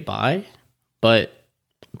okay to get by, but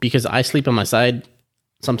because I sleep on my side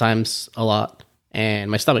sometimes a lot, and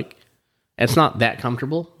my stomach, it's not that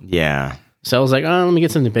comfortable. Yeah. So I was like, oh, let me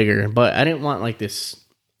get something bigger. But I didn't want this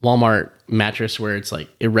Walmart mattress where it's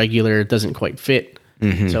irregular, it doesn't quite fit.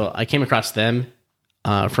 So I came across them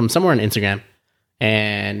from somewhere on Instagram,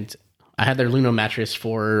 and I had their Luno mattress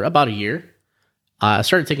for about a year. I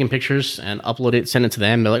started taking pictures and upload it, send it to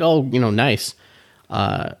them. They're like, oh, nice.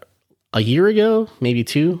 A year ago, maybe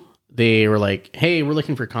two, they were like, hey, we're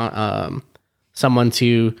looking for someone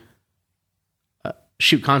to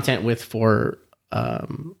shoot content with for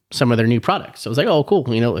some of their new products. So I was like, oh, cool.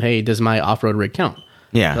 Hey, does my off-road rig count?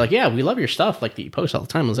 Yeah. They're like, yeah, we love your stuff that you post all the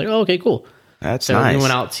time. I was like, oh, okay, cool. That's so nice. we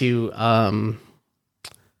went out to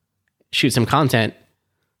shoot some content.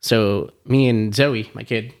 So me and Zoe, my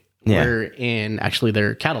kid, were in actually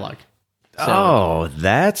their catalog. So,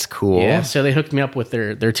 that's cool. Yeah, so they hooked me up with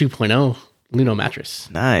their 2.0 Luno mattress.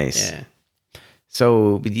 Nice. Yeah.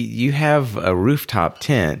 So you have a rooftop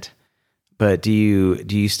tent, but do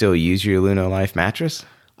you still use your Luno Life mattress?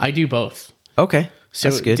 I do both. Okay. So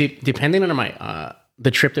That's good. Depending on my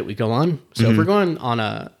the trip that we go on. So if we're going on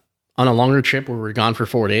a longer trip where we're gone for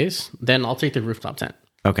 4 days, then I'll take the rooftop tent.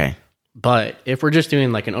 Okay. But if we're just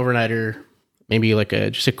doing like an overnighter, maybe like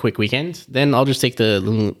just a quick weekend, then I'll just take the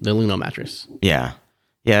Luno mattress. Yeah.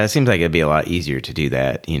 Yeah, it seems like it'd be a lot easier to do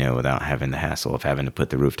that, without having the hassle of having to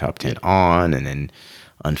put the rooftop tent on and then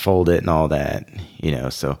unfold it and all that,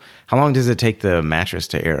 So how long does it take the mattress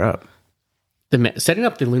to air up? Setting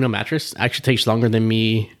up the Luno mattress actually takes longer than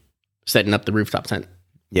me setting up the rooftop tent.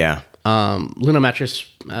 Yeah. Luno mattress,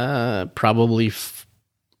 probably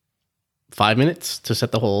 5 minutes to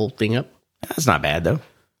set the whole thing up. That's not bad, though.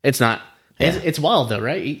 It's not. Yeah. It's wild, though,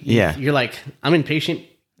 right? Yeah. You're like, I'm impatient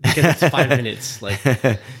because it's 5 minutes. Like,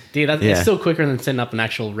 dude, it's still quicker than setting up an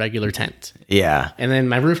actual regular tent. Yeah. And then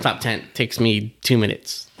my rooftop tent takes me 2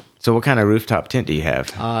 minutes. So what kind of rooftop tent do you have?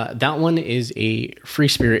 That one is a Free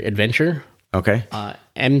Spirit Adventure. Okay.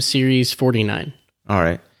 M Series 49. All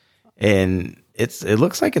right. And it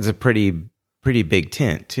looks like it's a pretty big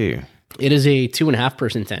tent, too. It is a 2.5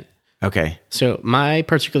 person tent. Okay. So my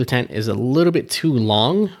particular tent is a little bit too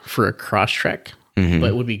long for a cross trek, but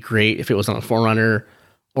it would be great if it was on a Forerunner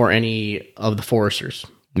or any of the Foresters.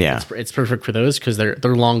 Yeah. It's perfect for those because they're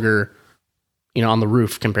longer, on the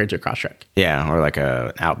roof compared to a cross trek. Yeah, or like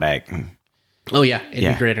a Outback. Oh yeah,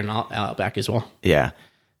 it'd be great in Outback as well. Yeah.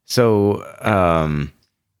 So, how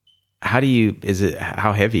heavy is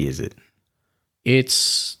it?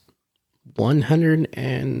 It's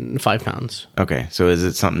 105 pounds. Okay. So is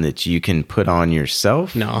it something that you can put on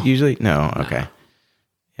yourself? No. Usually? No. Okay.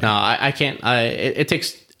 No, I can't. It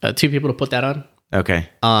takes 2 people to put that on. Okay.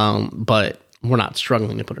 But we're not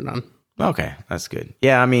struggling to put it on. Okay. That's good.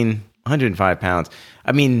 Yeah. I mean, 105 pounds.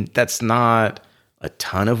 I mean, that's not a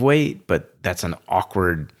ton of weight, but that's an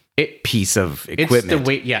awkward piece of equipment. It's the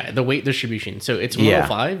weight. Yeah. The weight distribution. So it's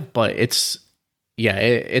 105, but it's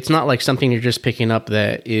not like something you're just picking up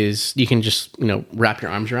that is, you can just, wrap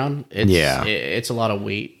your arms around. It's a lot of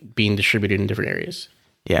weight being distributed in different areas.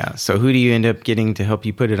 Yeah. So who do you end up getting to help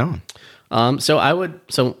you put it on? So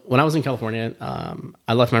when I was in California,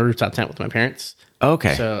 I left my rooftop tent with my parents.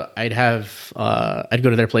 Okay. So I'd go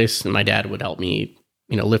to their place and my dad would help me,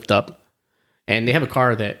 lift up, and they have a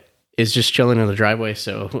car that is just chilling in the driveway.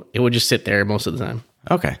 So it would just sit there most of the time.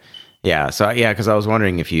 Okay. Yeah. So because I was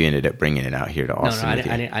wondering if you ended up bringing it out here to Austin. No,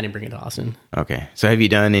 I didn't bring it to Austin. Okay. So have you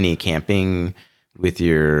done any camping with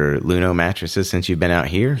your Luno mattresses since you've been out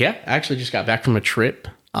here? Yeah, I actually just got back from a trip.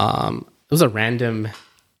 It was a random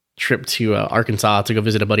trip to Arkansas to go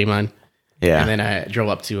visit a buddy of mine. Yeah. And then I drove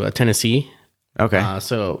up to Tennessee. Okay.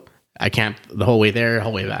 So I camped the whole way there, the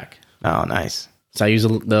whole way back. Oh, nice. So I used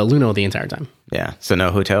the Luno the entire time. Yeah. So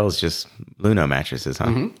no hotels, just Luno mattresses, huh?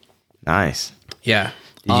 Mm-hmm. Nice. Yeah.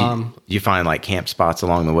 Did you find like camp spots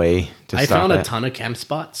along the way to I stop found a at? ton of camp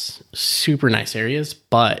spots, super nice areas,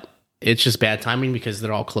 but it's just bad timing because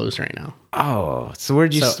they're all closed right now. Oh, so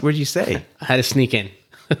where'd you stay? I had to sneak in.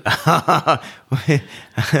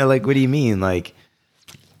 Like, what do you mean? Like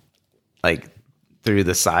through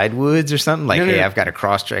the side woods or something? Like, No. hey, I've got a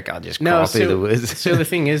cross trek. I'll just crawl through the woods. So the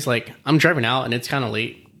thing is, like, I'm driving out and it's kind of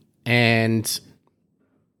late, and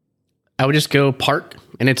I would just go park,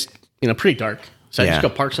 and it's pretty dark. So I just go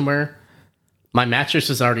park somewhere. My mattress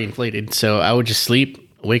is already inflated, so I would just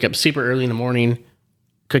sleep, wake up super early in the morning,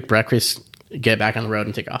 cook breakfast, get back on the road,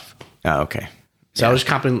 and take off. Oh, okay. So I was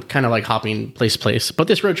kind of like hopping place to place. But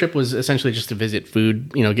this road trip was essentially just to visit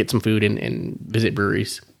food, get some food and visit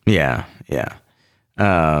breweries. Yeah, yeah.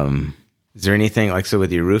 Is there anything like, so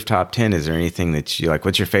with your rooftop tent, is there anything that you like,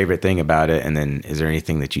 what's your favorite thing about it? And then is there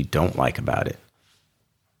anything that you don't like about it?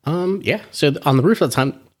 Yeah. So on the rooftop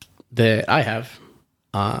tent that I have,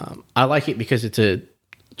 I like it because it's a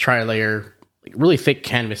tri-layer, like really thick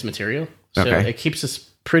canvas material. So it keeps us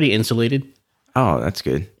pretty insulated. Oh, that's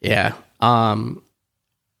good. Yeah.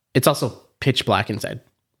 It's also pitch black inside.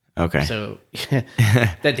 Okay. So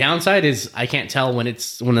the downside is I can't tell when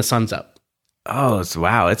the sun's up. Oh,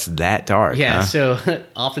 it's that dark. Yeah. Huh? So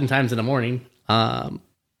oftentimes in the morning,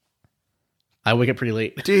 I wake up pretty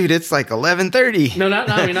late. Dude, it's like 11:30. No, not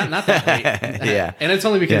that late. Yeah. And it's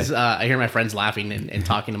only because I hear my friends laughing and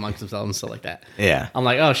talking amongst themselves and stuff like that. Yeah. I'm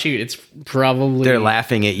like, oh shoot, it's probably They're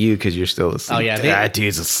laughing at you because you're still asleep. Oh yeah, that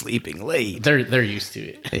dude's sleeping late. They're used to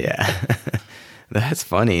it. Yeah. That's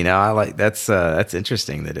funny. No, I like that's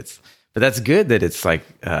interesting that but that's good that it's like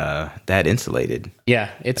that insulated.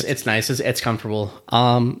 Yeah, it's nice. It's comfortable.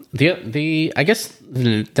 The I guess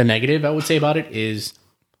the negative I would say about it is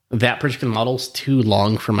that particular model's too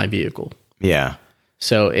long for my vehicle. Yeah.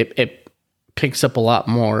 So it picks up a lot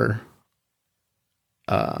more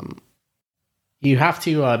You have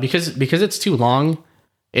to because it's too long.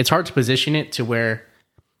 It's hard to position it to where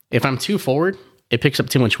if I'm too forward, it picks up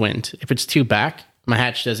too much wind. If it's too back, my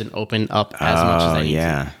hatch doesn't open up as much as I need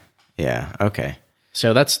to. Yeah. Okay.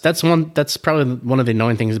 So that's probably one of the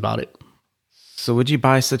annoying things about it. So what'd you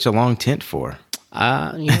buy such a long tent for?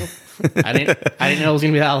 I didn't know it was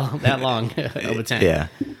gonna be that long of a tent. Yeah.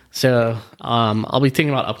 So I'll be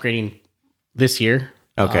thinking about upgrading this year.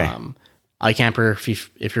 Okay. iCamper,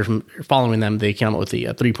 if you're following them, they came out with the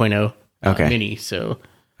 3.0 mini. So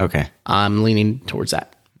okay, I'm leaning towards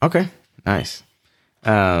that. Okay, nice.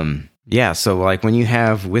 Yeah. So like when you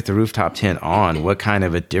have with the rooftop tent on, what kind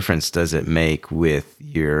of a difference does it make with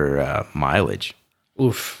your mileage?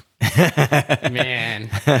 Oof. Man.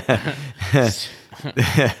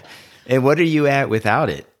 And what are you at without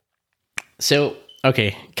it? So,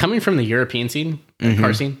 okay, coming from the European scene,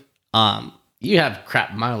 car scene, you have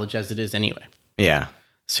crap mileage as it is anyway. Yeah.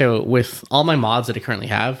 So with all my mods that I currently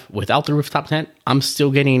have, without the rooftop tent, I'm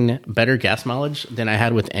still getting better gas mileage than I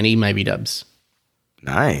had with any of my V-dubs.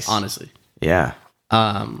 Nice. Honestly. Yeah.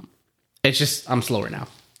 It's just, I'm slower now.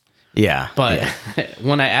 Yeah. But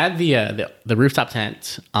when I add the rooftop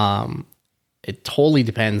tent, it totally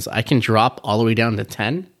depends. I can drop all the way down to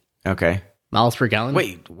 10 miles per gallon.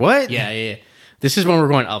 Wait, what? Yeah. This is when we're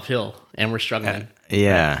going uphill and we're struggling.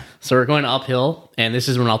 Yeah. So we're going uphill, and this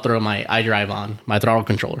is when I'll throw my iDrive on, my throttle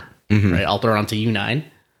controller. Right? I'll throw it onto U9.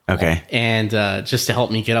 Okay. And just to help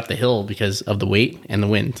me get up the hill because of the weight and the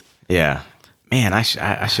wind. Yeah. Man, I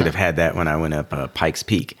should have had that when I went up Pikes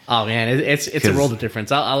Peak. Oh, man, it's a world of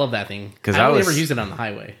difference. I love that thing. Because I only ever use it on the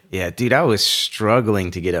highway. Yeah, dude, I was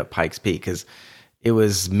struggling to get up Pikes Peak because it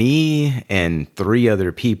was me and 3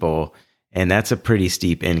 other people, and that's a pretty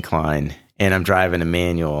steep incline. And I'm driving a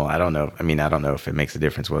manual. I don't know if it makes a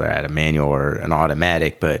difference whether I had a manual or an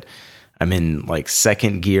automatic, but I'm in like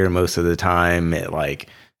second gear most of the time at like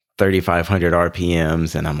 3,500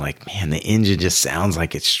 RPMs. And I'm like, man, the engine just sounds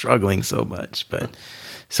like it's struggling so much. But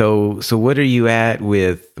so what are you at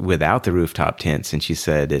without the rooftop tent? Since you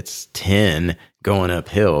said it's 10 going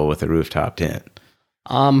uphill with a rooftop tent.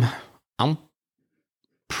 I'm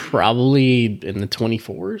probably in the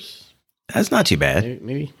 24s. That's not too bad.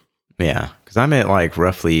 Maybe. Yeah, because I'm at like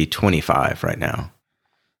roughly 25 right now.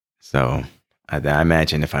 So I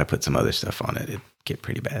imagine if I put some other stuff on it, it'd get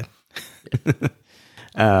pretty bad.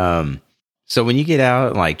 So when you get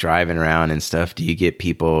out like driving around and stuff, do you get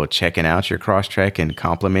people checking out your Crosstrek and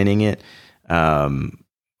complimenting it?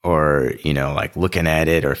 Or, like looking at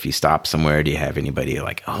it, or if you stop somewhere, do you have anybody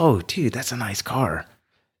like, oh, dude, that's a nice car?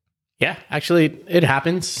 Yeah, actually it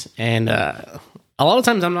happens. And a lot of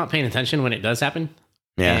times I'm not paying attention when it does happen.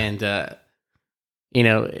 Yeah. And,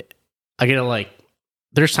 I get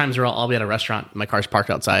there's times where I'll be at a restaurant, my car's parked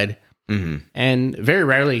outside. And very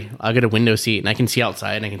rarely I'll get a window seat and I can see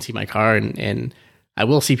outside and I can see my car, and I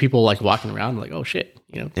will see people like walking around like, oh shit,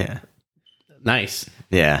 yeah, nice.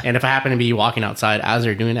 Yeah. And if I happen to be walking outside as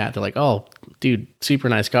they're doing that, they're like, oh dude, super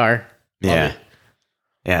nice car. Yeah.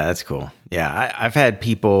 Yeah. That's cool. Yeah. I've had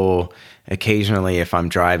people occasionally, if I'm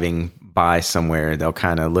driving by somewhere, they'll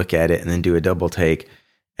kind of look at it and then do a double take.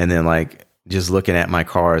 And then like just looking at my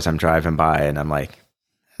car as I'm driving by, and I'm like,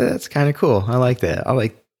 that's kind of cool. I like that. I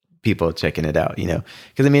like people checking it out,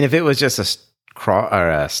 because I mean, if it was just a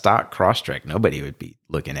stock Crosstrek, nobody would be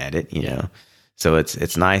looking at it, So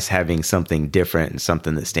it's nice having something different and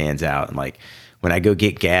something that stands out. And like when I go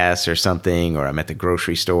get gas or something, or I'm at the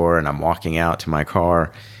grocery store and I'm walking out to my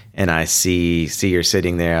car and I see you're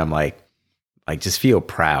sitting there, I'm like just feel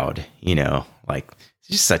proud, like it's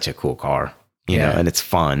just such a cool car, and it's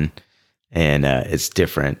fun and it's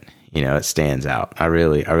different, it stands out. I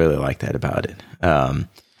really like that about it.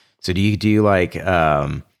 So do you like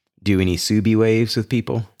do any Subi waves with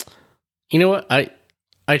people? You know what?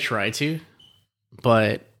 I try to,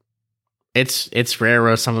 but it's rare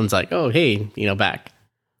where someone's like, oh hey, back.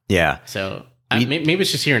 Yeah. So maybe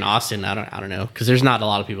it's just here in Austin. I don't know, because there's not a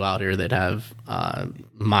lot of people out here that have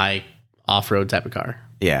my off-road type of car.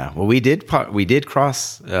 Yeah. Well, we did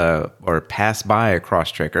cross or pass by a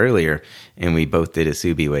Crosstrek earlier, and we both did a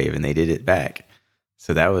Subi wave, and they did it back.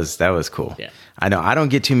 So that was cool. Yeah. I know I don't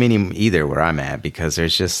get too many either where I'm at, because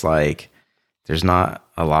there's just there's not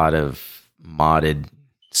a lot of modded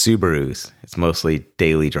Subarus. It's mostly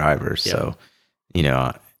daily drivers. Yep. So,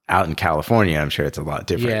 out in California, I'm sure it's a lot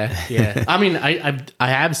different. Yeah. I mean, I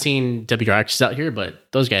have seen WRXs out here,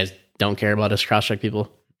 but those guys don't care about us Crosstrek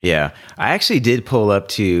people. Yeah. I actually did pull up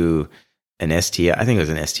to an STI. I think it was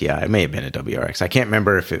an STI. It may have been a WRX. I can't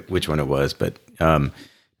remember which one it was, but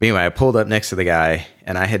But anyway, I pulled up next to the guy,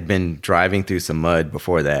 and I had been driving through some mud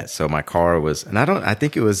before that. So my car was, and I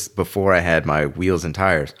think it was before I had my wheels and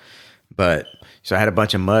tires, but so I had a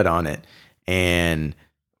bunch of mud on it. And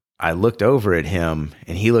I looked over at him,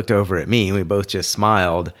 and he looked over at me, and we both just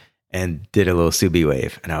smiled and did a little Subi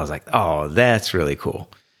wave. And I was like, oh, that's really cool.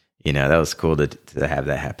 That was cool to have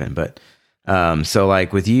that happen. But so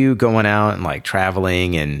like with you going out and like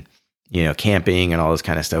traveling and, camping and all this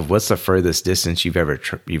kind of stuff, what's the furthest distance you've ever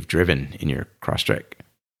you've driven in your cross trek?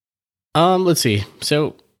 Let's see.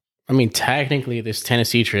 So, I mean, technically this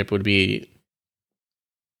Tennessee trip would be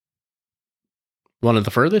one of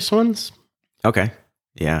the furthest ones. Okay.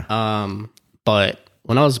 Yeah. But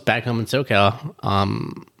when I was back home in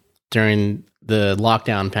SoCal, during the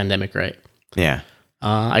lockdown pandemic, right? Yeah.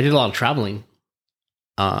 I did a lot of traveling.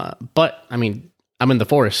 But I mean, I'm in the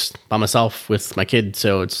forest by myself with my kid,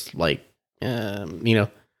 so it's like, we're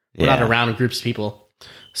not around groups of people.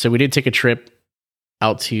 So we did take a trip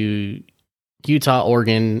out to Utah,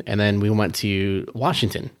 Oregon, and then we went to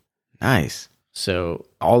Washington. Nice. So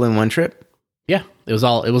all in one trip? Yeah, it was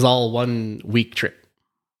all 1 week trip.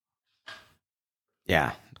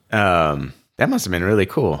 Yeah. That must have been really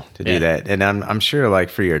cool to do that. And I'm sure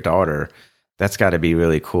like for your daughter, that's got to be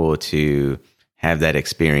really cool to have that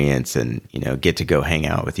experience and, get to go hang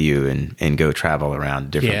out with you and go travel around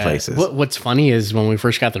different places. What's funny is when we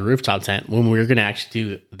first got the rooftop tent, when we were going to actually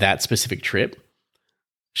do that specific trip,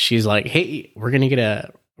 she's like, hey, we're going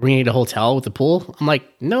to need a hotel with a pool. I'm like,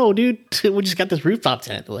 no, dude, we just got this rooftop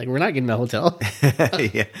tent. Like, we're not getting a hotel.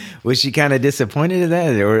 Yeah. Was she kind of disappointed at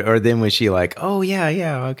that? Or then was she like, oh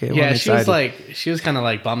yeah, okay. Well, yeah, she was kind of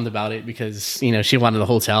like bummed about it because, she wanted a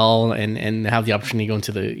hotel and have the opportunity to go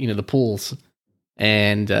into the, the pools.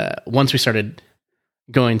 And once we started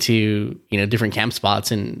going to, different camp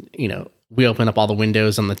spots and, we opened up all the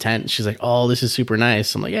windows on the tent, she's like, oh, this is super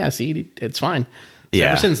nice. I'm like, yeah, see, it's fine. So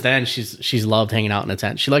ever since then, she's loved hanging out in a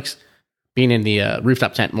tent. She likes being in the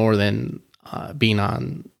rooftop tent more than being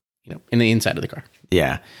on, in the inside of the car.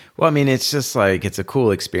 Yeah. Well, I mean, it's just like, it's a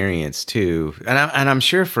cool experience too. And I'm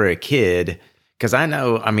sure for a kid, because I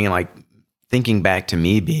know, I mean, like thinking back to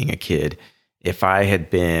me being a kid, if I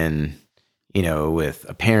had been, with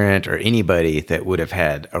a parent or anybody that would have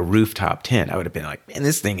had a rooftop tent, I would have been like, man,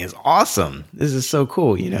 this thing is awesome. This is so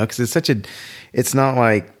cool, because it's not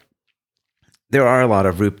like, there are a lot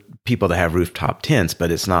of people that have rooftop tents,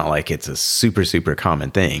 but it's not like it's a super, super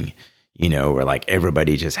common thing, where like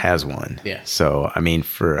everybody just has one. Yeah. So, I mean,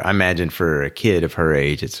 I imagine for a kid of her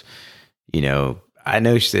age, it's, I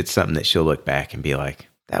know it's something that she'll look back and be like,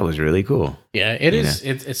 that was really cool. Yeah, it is.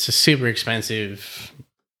 It's a super expensive,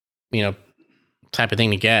 type of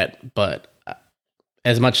thing to get, but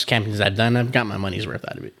as much camping as I've done, I've got my money's worth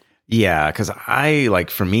out of it. Yeah, because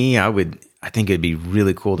for me, I think it'd be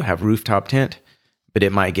really cool to have rooftop tent, but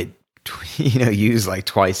it might get, used like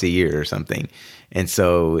twice a year or something. And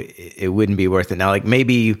so it wouldn't be worth it. Now, like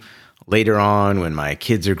maybe later on when my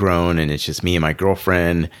kids are grown and it's just me and my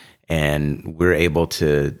girlfriend and we're able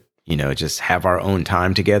to, just have our own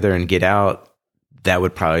time together and get out, that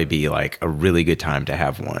would probably be like a really good time to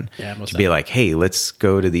have one. Yeah, to be like, hey, let's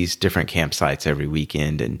go to these different campsites every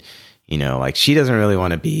weekend. And, like she doesn't really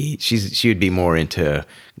want to be, she would be more into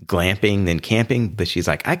glamping than camping, but she's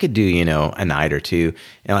like, I could do, a night or two.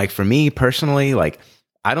 And like for me personally, like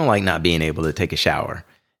I don't like not being able to take a shower.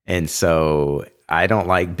 And so I don't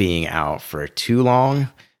like being out for too long.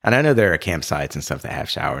 And I know there are campsites and stuff that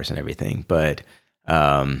have showers and everything, but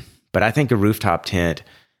I think a rooftop tent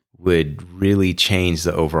would really change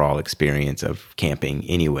the overall experience of camping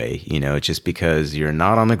anyway, just because you're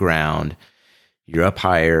not on the ground, you're up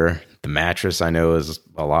higher. The mattress I know is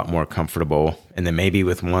a lot more comfortable. And then maybe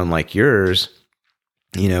with one like yours,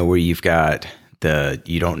 where you've got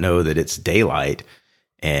you don't know that it's daylight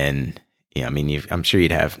and, I mean, I'm sure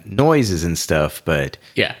you'd have noises and stuff, but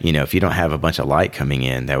yeah, if you don't have a bunch of light coming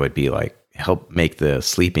in, that would be like, help make the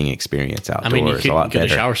sleeping experience outdoors a lot better.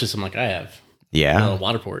 Get a shower system like I have. Yeah. A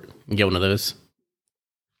water port. You get one of those.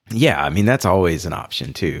 Yeah. I mean, that's always an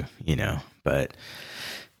option too, but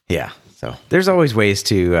yeah. So there's always ways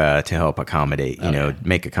to help accommodate,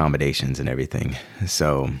 make accommodations and everything.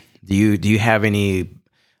 So do you have any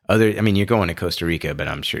other, I mean, you're going to Costa Rica, but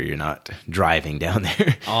I'm sure you're not driving down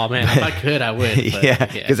there. Oh man, if I could, I would. But,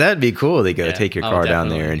 yeah. Cause that'd be cool to go take your car down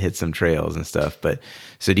there and hit some trails and stuff. But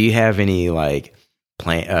so do you have any like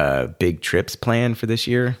big trips planned for this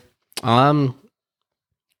year?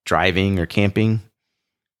 Driving or camping?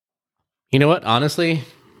 You know what? Honestly,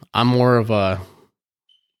 I'm more of a,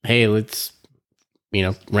 hey, let's,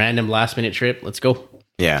 random last minute trip. Let's go.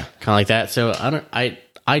 Yeah. Kind of like that. So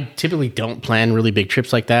I I typically don't plan really big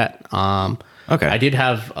trips like that. Okay. I did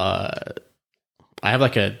have I have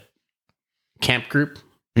like a camp group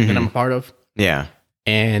that I'm a part of, Yeah.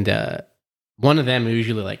 and one of them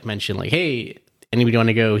usually like mentioned like, "Hey, anybody want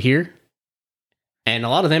to go here?" And a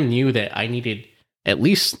lot of them knew that I needed at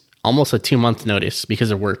least almost a 2-month notice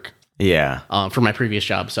because of work. Yeah. For my previous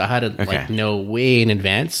job, so I had to like know way in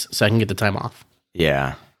advance so I can get the time off.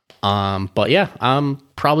 Yeah. But yeah, I'm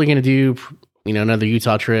probably gonna do another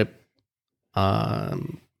Utah trip,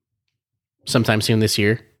 sometime soon this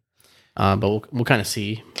year. But we'll kind of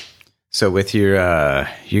see. So with your,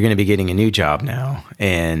 you're going to be getting a new job now,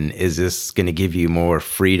 and is this going to give you more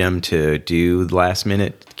freedom to do last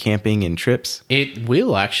minute camping and trips? It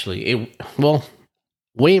will actually.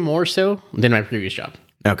 Way more so than my previous job.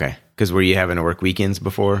 Okay, because were you having to work weekends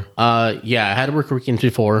before? Yeah, I had to work weekends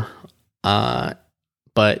before.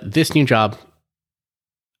 But this new job,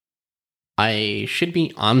 I should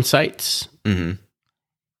be on sites,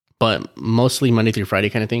 but mostly Monday through Friday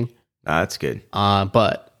kind of thing. That's good.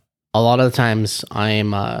 But a lot of the times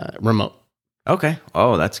I'm remote. Okay.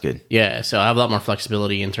 Oh, that's good. Yeah, so I have a lot more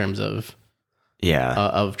flexibility in terms of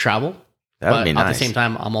of travel. That would be nice. At the same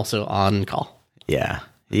time, I'm also on call. Yeah.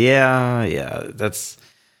 That's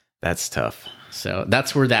tough. So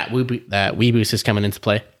that's where that WeBoost is coming into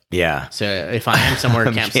play. Yeah. So if I am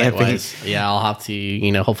somewhere campsite wise, I'll have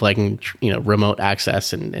to, hopefully I can, remote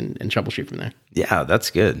access and troubleshoot from there. Yeah, that's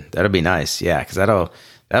good. That'll be nice. Yeah, because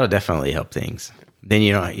that'll definitely help things. Then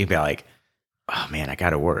you'd be like, oh man, I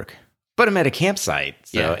got to work, but I'm at a campsite,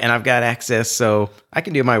 and I've got access, so I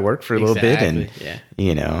can do my work for a little bit, and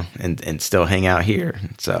and still hang out here.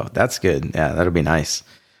 So that's good. Yeah, that'll be nice.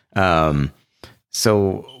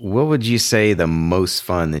 So what would you say the most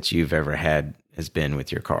fun that you've ever had has been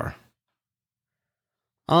with your car?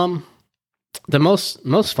 The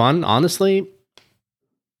most fun, honestly,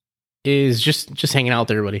 is just hanging out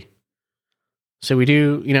with everybody. So we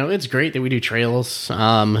do, it's great that we do trails,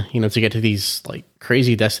 to get to these like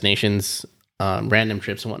crazy destinations, random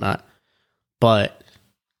trips and whatnot. But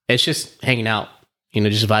it's just hanging out,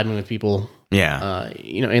 just vibing with people. Yeah.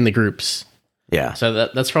 In the groups. Yeah. So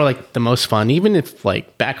that's probably like the most fun. Even if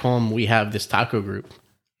like back home we have this taco group.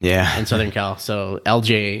 Yeah. In Southern Cal. So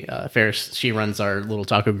LJ Ferris, she runs our little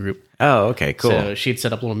taco group. Oh, okay, cool. So she'd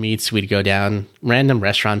set up little meets. We'd go down random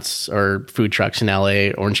restaurants or food trucks in LA,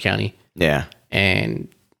 Orange County. Yeah. And,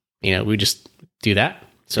 we just do that.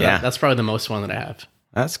 So that's probably the most fun that I have.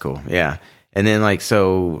 That's cool. Yeah. And then like,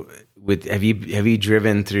 so have you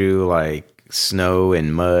driven through like snow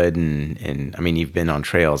and mud and I mean, you've been on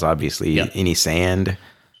trails, obviously. Yep. Any sand?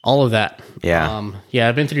 All of that. Yeah.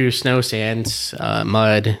 I've been through snow, sands,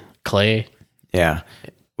 mud, clay. Yeah.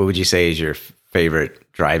 What would you say is your favorite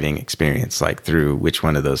driving experience, like through which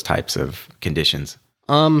one of those types of conditions?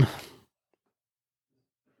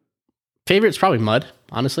 Favorite's probably mud,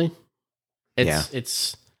 honestly.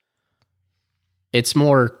 It's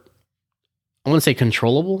more, I wouldn't say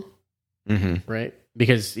controllable, right?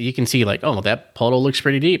 Because you can see like, oh, that puddle looks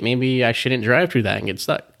pretty deep. Maybe I shouldn't drive through that and get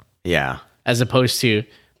stuck. Yeah. As opposed to you're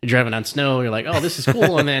driving on snow, you're like, oh, this is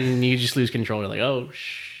cool. And then you just lose control. You're like, oh,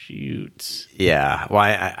 shoot. Yeah.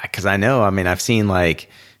 Well, because I know, I mean, I've seen like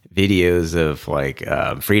videos of like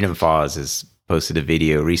Freedom Falls has posted a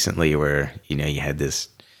video recently where, you had this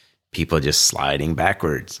people just sliding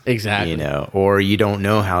backwards. Exactly. Or you don't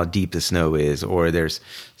know how deep the snow is, or there's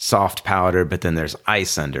soft powder, but then there's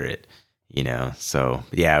ice under it, So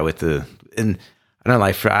yeah, and I don't know,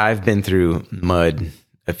 like I've been through mud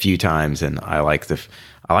a few times, and I like the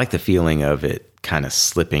feeling of it kind of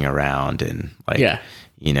slipping around and like,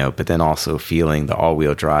 but then also feeling the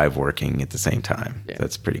all-wheel drive working at the same time. Yeah.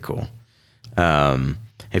 That's pretty cool. Have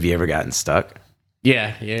you ever gotten stuck?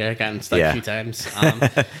 Yeah, I've gotten stuck a few times.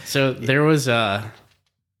 So there was a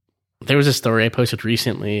story I posted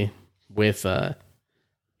recently with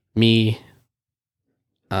me,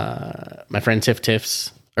 my friend Tiff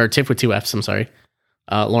with 2 F's, I'm sorry,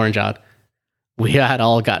 Lauren Jod. We had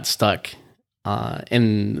all got stuck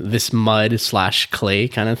in this mud / clay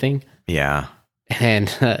kind of thing. Yeah. And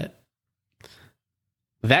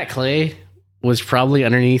that clay was probably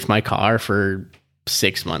underneath my car for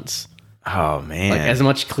 6 months. Oh man. Like as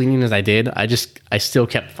much cleaning as I did, I still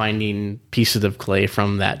kept finding pieces of clay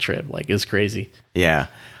from that trip. Like it's crazy. Yeah.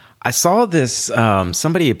 I saw this,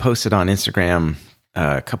 somebody had posted on Instagram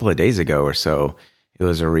a couple of days ago or so. It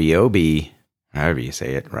was a Ryobi, however you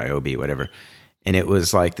say it, Ryobi, whatever. And it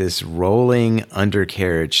was like this rolling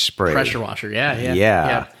undercarriage spray. Pressure washer.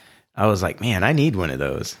 Yeah. I was like, man, I need one of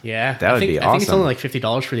those. Yeah. That would be awesome. I think it's only like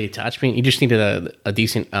 $50 for the attachment. You just needed a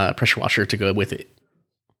decent pressure washer to go with it.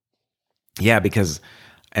 Yeah, because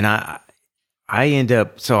and I end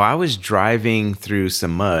up, so I was driving through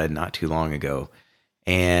some mud not too long ago,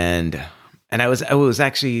 and I was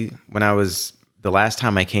actually, when I was, the last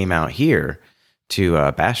time I came out here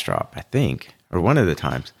to Bastrop, I think, or one of the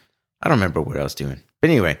times, I don't remember what I was doing, but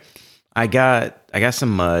anyway, I got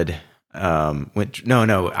some mud. I went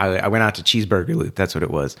out to Cheeseburger Loop. That's what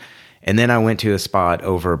it was. And then I went to a spot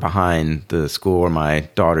over behind the school where my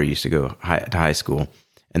daughter used to go to high school.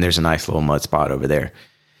 And there's a nice little mud spot over there.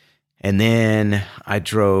 And then I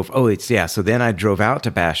drove, so then I drove out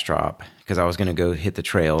to Bastrop because I was going to go hit the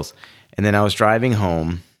trails. And then I was driving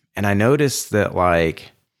home and I noticed that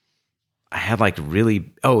like, I had like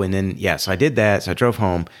really, so I did that. So I drove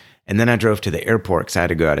home and then I drove to the airport because I had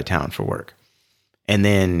to go out of town for work. And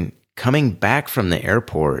then coming back from the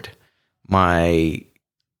airport,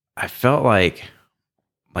 I felt like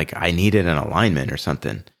I needed an alignment or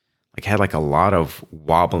something. Like I had like a lot of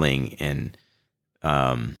wobbling and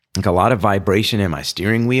like a lot of vibration in my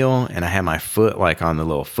steering wheel, and I had my foot like on the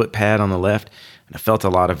little foot pad on the left, and I felt a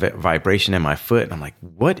lot of vibration in my foot, and I'm like,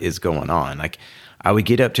 what is going on? Like I would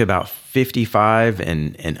get up to about 55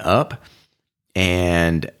 and up,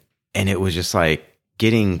 and it was just like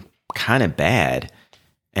getting kind of bad.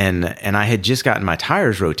 And I had just gotten my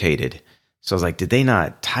tires rotated. So I was like, did they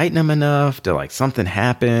not tighten them enough? Did like something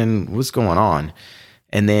happen? What's going on?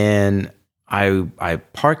 And then I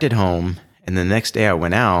parked at home, and the next day I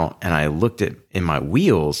went out and I looked in my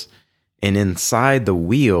wheels, and inside the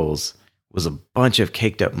wheels was a bunch of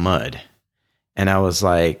caked up mud. And I was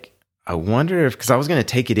like, I wonder if, because I was going to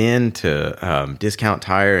take it in to Discount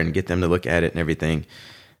Tire and get them to look at it and everything.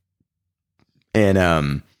 And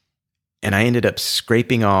I ended up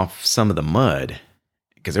scraping off some of the mud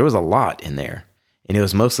because there was a lot in there, and it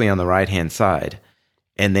was mostly on the right-hand side.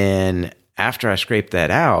 And then after I scraped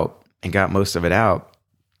that out and got most of it out,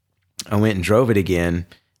 I went and drove it again,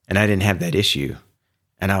 and I didn't have that issue.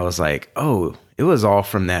 And I was like, oh, it was all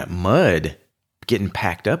from that mud getting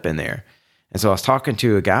packed up in there. And so I was talking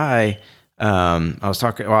to a guy.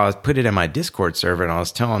 I put it in my Discord server, and I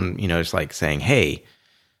was telling, just like saying, hey,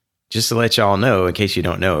 just to let y'all know, in case you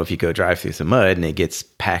don't know, if you go drive through some mud and it gets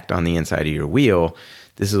packed on the inside of your wheel,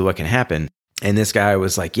 this is what can happen. And this guy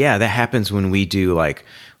was like, yeah, that happens when we do like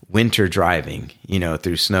winter driving,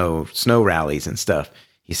 through snow rallies and stuff.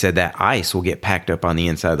 He said that ice will get packed up on the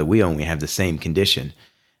inside of the wheel and we have the same condition.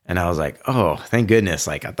 And I was like, oh, thank goodness.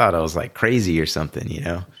 Like I thought I was like crazy or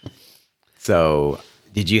something, So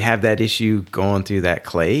did you have that issue going through that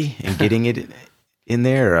clay and getting it in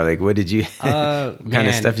there, or like what did you what kind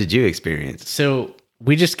of stuff did you experience? So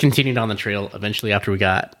we just continued on the trail eventually after we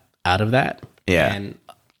got out of that. Yeah. And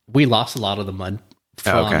we lost a lot of the mud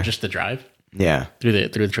from just the drive. Yeah. Through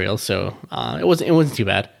the trail. So it wasn't too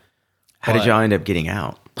bad. How did y'all end up getting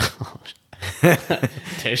out?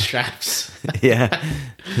 Tear straps. Yeah.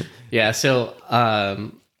 Yeah. So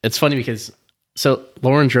it's funny because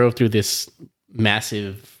Lauren drove through this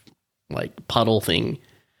massive like puddle thing.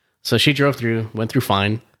 So she drove through, went through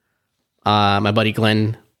fine. My buddy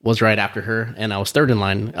Glenn was right after her, and I was third in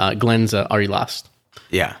line. Glenn's already lost.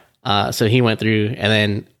 Yeah. So he went through, and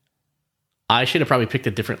then I should have probably picked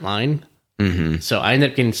a different line. Mm-hmm. So I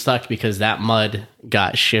ended up getting stuck because that mud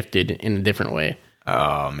got shifted in a different way.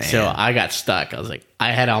 Oh, man. So I got stuck. I was like,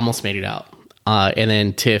 I had almost made it out. And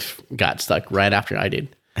then Tiff got stuck right after I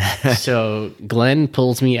did. So Glenn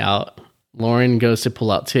pulls me out. Lauren goes to pull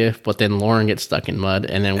out Tiff, but then Lauren gets stuck in mud,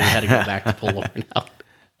 and then we had to go back to pull Lauren out.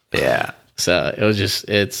 Yeah. So it was just,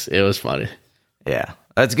 it was funny. Yeah.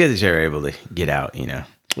 That's good that you're able to get out,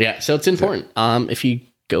 Yeah. So it's important. If you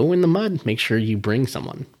go in the mud, make sure you bring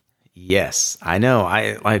someone. Yes. I know.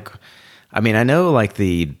 I know like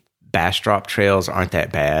the Bastrop trails aren't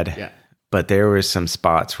that bad. Yeah. But there were some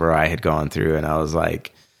spots where I had gone through and I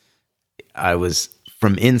was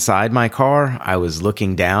from inside my car, I was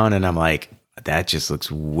looking down and I'm like, that just looks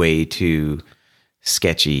way too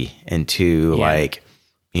sketchy and too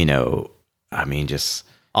just.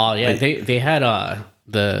 Oh yeah. They had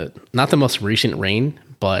not the most recent rain,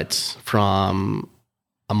 but from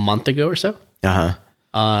a month ago or so. They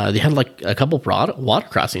had like a couple broad water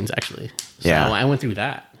crossings actually. So yeah. I went through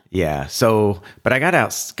that. Yeah. So, but I got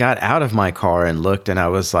out of my car and looked, and I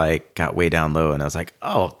was like, got way down low, and I was like,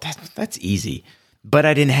 oh, that's easy. But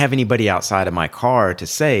I didn't have anybody outside of my car to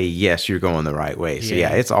say, yes, you're going the right way. So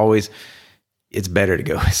yeah, it's better to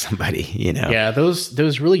go with somebody, Yeah.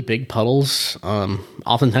 Those really big puddles,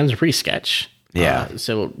 oftentimes are pretty sketch. Yeah.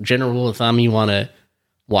 So general rule of thumb, you want to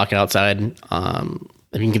walk outside. If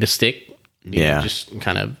you can get a stick, just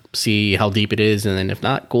kind of see how deep it is. And then if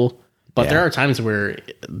not, cool. But there are times where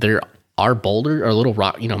there are boulder or little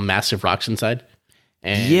rock, massive rocks inside.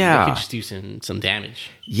 and Yeah. it could just do some damage.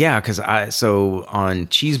 Yeah, because so on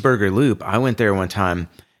Cheeseburger Loop, I went there one time,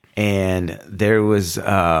 and there was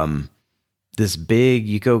this big.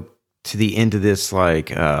 You go to the end of this, like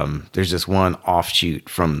there's this one offshoot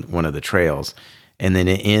from one of the trails, and then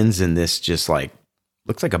it ends in this just like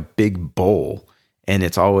looks like a big bowl, and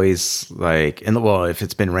it's always like, and well, if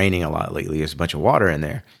it's been raining a lot lately, there's a bunch of water in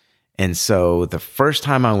there, and so the first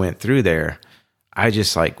time I went through there, I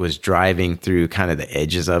just like was driving through kind of the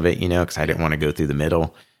edges of it, because I didn't want to go through the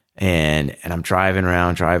middle. And I'm driving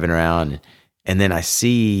around. And then I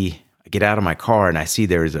get out of my car and I see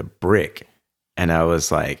there's a brick. And I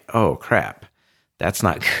was like, oh crap, that's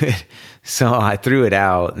not good. So I threw it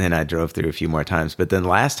out and then I drove through a few more times. But then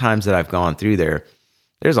last times that I've gone through there,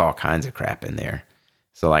 there's all kinds of crap in there.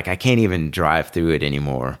 So like I can't even drive through it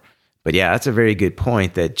anymore. But yeah, that's a very good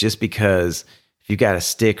point that just because if you got a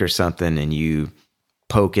stick or something and you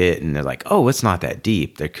poke it and they're like, oh, it's not that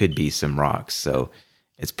deep, there could be some rocks. So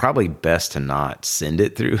it's probably best to not send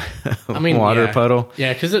it through a water puddle.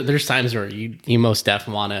 Yeah, because there's times where you most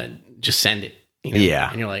definitely want to just send it. Yeah.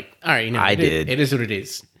 And you're like, all right, it is what it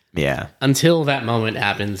is. Yeah. Until that moment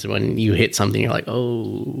happens when you hit something, you're like,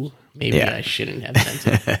 oh, maybe I shouldn't have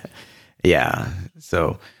sent it. Yeah.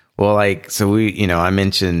 So, well, I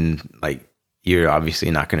mentioned like, you're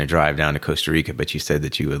obviously not going to drive down to Costa Rica, but you said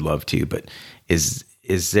that you would love to. But is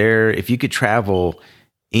there, if you could travel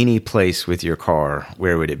any place with your car,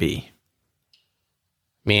 where would it be?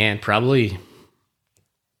 Man, probably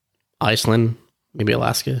Iceland, maybe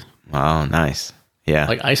Alaska. Oh, nice. Yeah.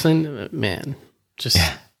 Like Iceland, man, just.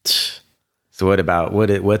 Yeah. So what about,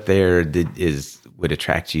 what there would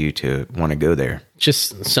attract you to want to go there?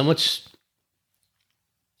 Just so much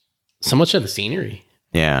of the scenery.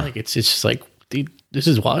 Yeah. Like it's just like, dude, this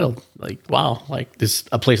is wild. Like, wow, like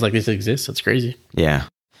a place like this exists. That's crazy. Yeah.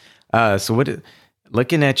 So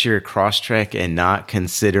looking at your Crosstrek and not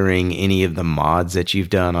considering any of the mods that you've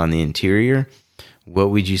done on the interior,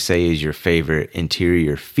 what would you say is your favorite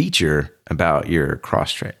interior feature about your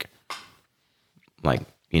Crosstrek? Like,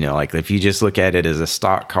 like if you just look at it as a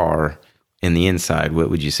stock car in the inside, what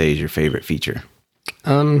would you say is your favorite feature?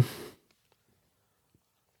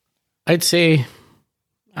 I'd say,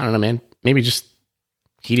 I don't know, man. Maybe just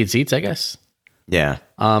heated seats, I guess. Yeah.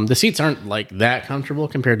 The seats aren't like that comfortable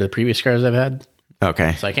compared to the previous cars I've had.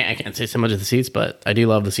 Okay. So I can't say so much of the seats, but I do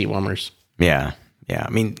love the seat warmers. Yeah. Yeah.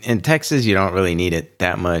 I mean, in Texas, you don't really need it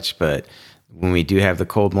that much, but when we do have the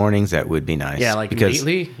cold mornings, that would be nice. Yeah. Like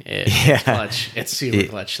lately, it's clutch. It's super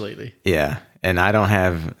clutch lately. Yeah. And I don't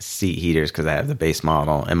have seat heaters because I have the base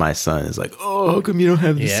model, and my son is like, "Oh, how come you don't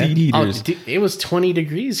have the seat heaters?" Oh, it was 20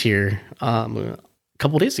 degrees here a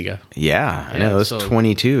couple days ago. Yeah, I know. It was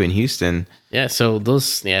 22 in Houston. Yeah, so those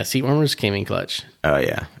seat warmers came in clutch. Oh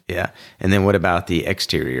yeah, yeah. And then what about the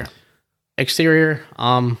exterior? Exterior,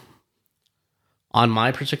 on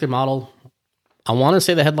my particular model, I want to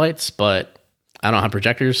say the headlights, but I don't have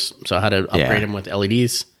projectors, so I had to upgrade them with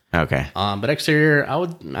LEDs. Okay. But exterior, I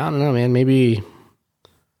don't know, man. Maybe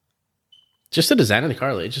just the design of the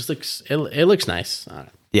car. It just looks nice.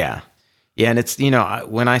 Yeah. Yeah. And it's,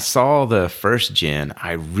 when I saw the first gen,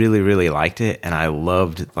 I really, really liked it. And I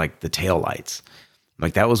loved like the tail lights.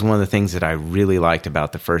 Like that was one of the things that I really liked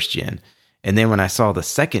about the first gen. And then when I saw the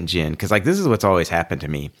second gen, cause like, this is what's always happened to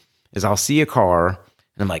me is I'll see a car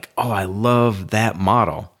and I'm like, oh, I love that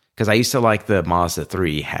model. Cause I used to like the Mazda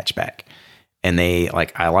 3 hatchback. And I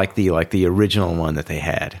like the original one that they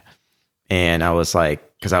had. And I was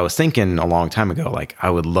like, because I was thinking a long time ago, like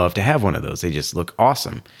I would love to have one of those. They just look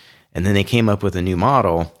awesome. And then they came up with a new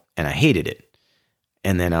model and I hated it.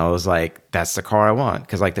 And then I was like, that's the car I want.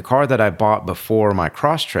 Because like the car that I bought before my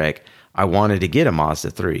Crosstrek, I wanted to get a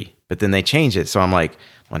Mazda 3. But then they changed it. So I'm like,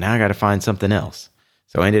 well, now I got to find something else.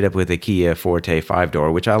 So I ended up with a Kia Forte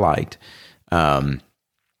 5-door, which I liked.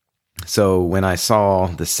 So when I saw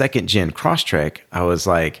the second gen Crosstrek, I was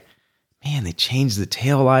like, man, they changed the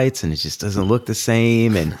taillights and it just doesn't look the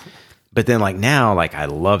same. But then like now, like I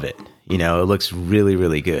love it. It looks really,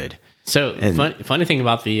 really good. So funny thing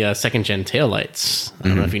about the second gen taillights, I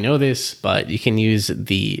don't know if you know this, but you can use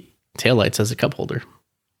the taillights as a cup holder.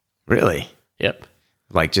 Really? Yep.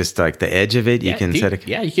 Like just like the edge of it, you can set it.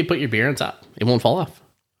 Yeah, you can put your beer on top. It won't fall off.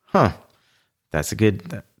 Huh. That's a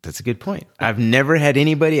good point. I've never had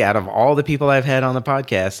anybody out of all the people I've had on the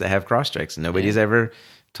podcast that have Crosstreks. Nobody's ever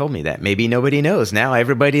told me that. Maybe nobody knows. Now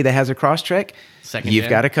everybody that has a Crosstrek, you've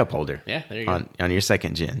got a cup holder. Yeah, there you go. On your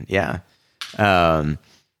second gen. Yeah.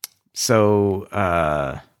 So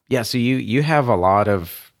you have a lot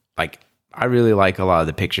of like, I really like a lot of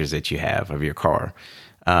the pictures that you have of your car.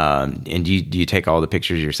 And do you take all the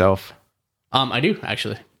pictures yourself? I do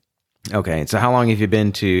actually. Okay, so how long have you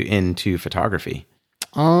been into photography?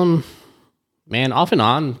 Man, off and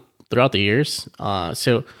on throughout the years.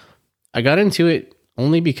 So I got into it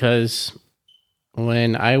only because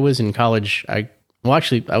when I was in college, I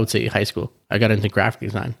would say high school, I got into graphic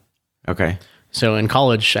design. Okay. So in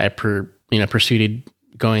college, I pursued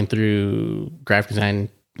going through graphic design,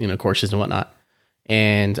 courses and whatnot.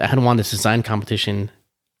 And I had won this design competition.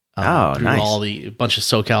 Through nice. A bunch of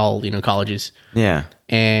SoCal, colleges. Yeah.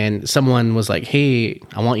 And someone was like, "Hey,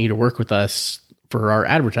 I want you to work with us for our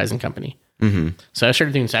advertising company." Mm-hmm. So I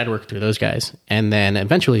started doing side work through those guys. And then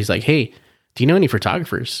eventually he's like, "Hey, do you know any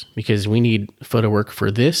photographers? Because we need photo work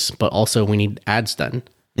for this, but also we need ads done."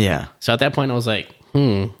 Yeah. So at that point I was like,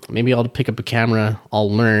 maybe I'll pick up a camera,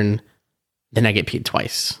 I'll learn, then I get paid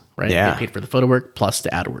twice, right? Yeah. I get paid for the photo work plus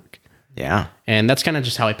the ad work. Yeah. And that's kind of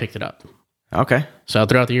just how I picked it up. Okay. So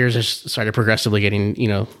throughout the years, I just started progressively getting,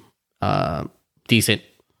 decent.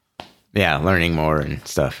 Yeah, learning more and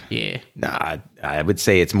stuff. Yeah. Nah, I would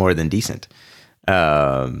say it's more than decent.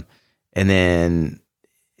 And then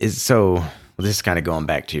this is kind of going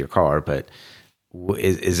back to your car, but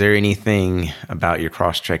is there anything about your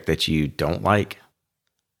Crosstrek that you don't like?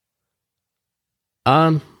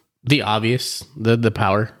 The obvious, the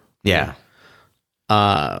power. Yeah.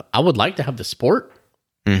 I would like to have the sport,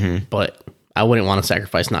 but I wouldn't want to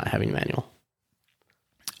sacrifice not having manual.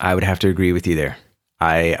 I would have to agree with you there.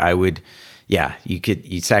 I would, yeah,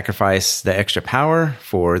 you'd sacrifice the extra power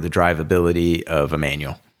for the drivability of a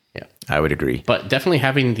manual. Yeah. I would agree. But definitely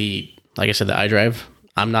having like I said, the iDrive,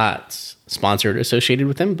 I'm not sponsored or associated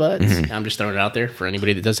with them, but I'm just throwing it out there for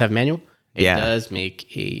anybody that does have manual. It does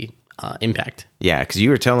make a impact. Yeah, because you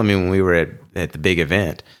were telling me when we were at the big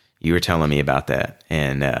event, you were telling me about that.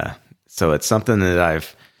 And so it's something that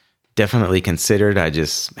I've definitely considered. I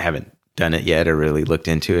just haven't done it yet or really looked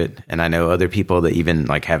into it. And I know other people that even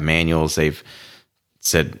like have manuals, they've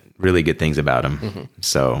said really good things about them.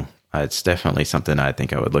 So it's definitely something I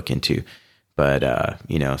think I would look into. But,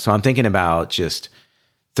 so I'm thinking about just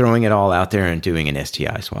throwing it all out there and doing an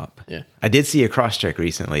STI swap. Yeah. I did see a Crosstrek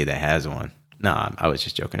recently that has one. No, I was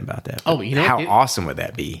just joking about that. Oh, how awesome would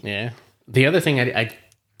that be? Yeah. The other thing I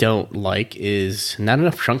don't like is not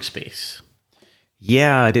enough trunk space.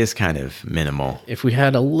 Yeah, it is kind of minimal. If we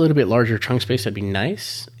had a little bit larger trunk space, that'd be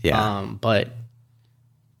nice. Yeah. But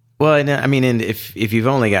well, and if you've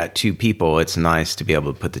only got two people, it's nice to be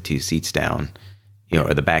able to put the two seats down,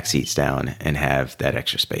 or the back seats down and have that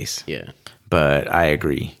extra space. Yeah. But I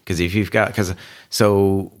agree.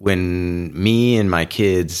 So when me and my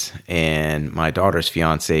kids and my daughter's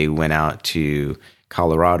fiance went out to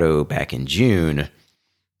Colorado back in June,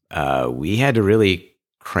 we had to really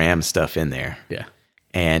cram stuff in there. Yeah.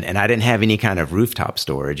 And I didn't have any kind of rooftop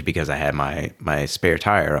storage because I had my spare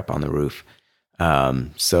tire up on the roof.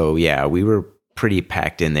 So yeah, we were pretty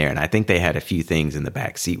packed in there, and I think they had a few things in the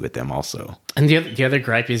back seat with them also. And the other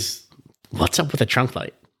gripe is, what's up with the trunk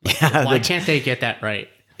light? Yeah, why can't they get that right?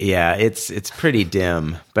 Yeah, it's pretty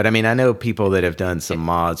dim. But I mean, I know people that have done some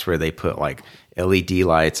mods where they put like LED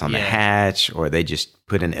lights on the hatch, or they just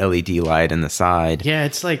put an LED light in the side. Yeah,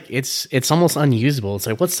 it's like it's almost unusable. It's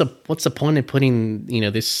like what's the point of putting,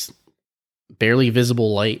 this barely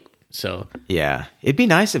visible light? So yeah, it'd be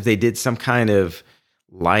nice if they did some kind of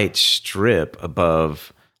light strip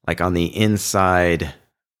above, like on the inside,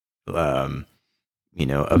 of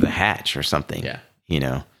the hatch or something. Yeah.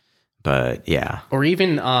 But yeah, or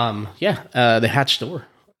even the hatch door.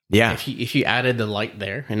 Yeah, if you added the light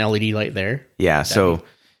there, an LED light there. Yeah. So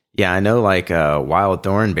I know like Wild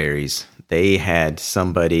Thornberries, they had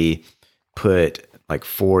somebody put like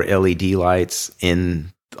 4 LED lights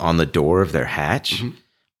on the door of their hatch,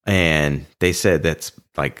 and they said that's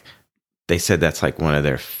like one of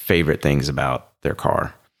their favorite things about their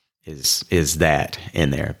car is that in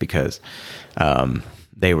there, because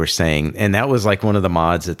they were saying, and that was like one of the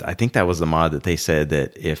mods that I think that was the mod that they said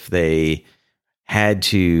that if they had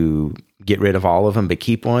to get rid of all of them but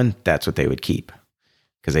keep one, that's what they would keep,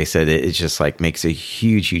 because they said it just like makes a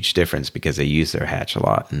huge difference because they use their hatch a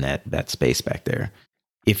lot in that space back there.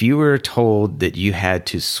 If you were told that you had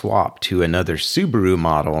to swap to another Subaru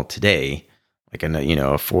model today, like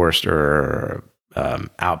a Forester or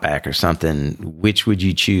Outback or something, which would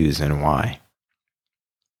you choose and why?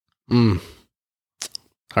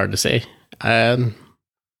 Hard to say. Kind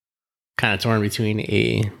of torn between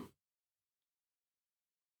a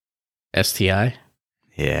STI,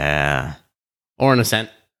 or an Ascent.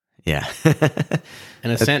 Yeah,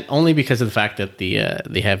 an Ascent only because of the fact that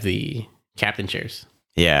they have the captain chairs.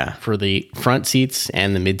 Yeah, for the front seats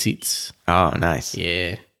and the mid seats. Oh, nice.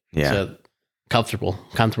 Yeah. Yeah. So comfortable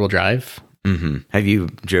drive. Have you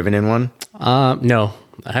driven in one? No,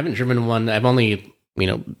 I haven't driven one. I've only,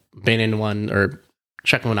 been in one or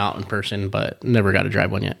checked one out in person, but never got to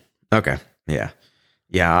drive one yet. Okay. Yeah.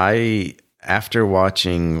 Yeah. After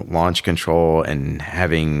watching Launch Control and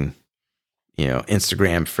having,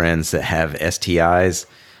 Instagram friends that have STIs,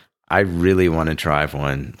 I really want to drive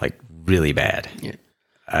one like really bad. Yeah.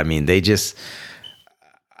 I mean,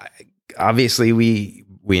 obviously we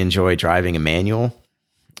enjoy driving a manual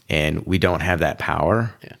and we don't have that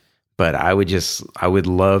power. Yeah. But I would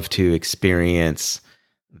love to experience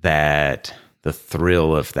the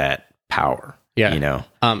thrill of that power. Yeah.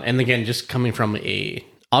 And again, just coming from a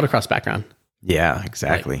autocross background. Yeah,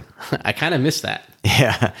 exactly. Like, I kind of miss that.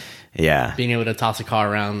 Yeah. Yeah. Being able to toss a car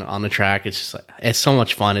around on the track. It's just it's so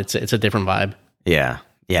much fun. It's a different vibe. Yeah.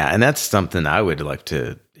 Yeah. And that's something I would like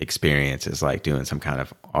to experience, is like doing some kind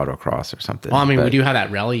of autocross or something. Well, I mean, we do have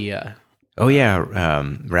that rally. Oh yeah.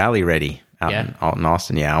 Rally Ready out in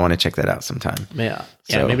Austin. Yeah. I want to check that out sometime. Yeah.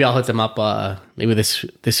 Yeah. Maybe I'll hit them up, maybe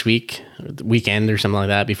this week, weekend or something like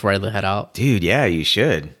that before I head out. Dude. Yeah, you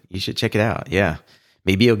should check it out. Yeah.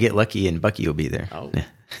 Maybe you'll get lucky and Bucky will be there. Oh,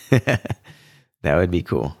 that would be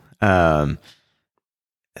cool. Let's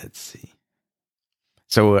see.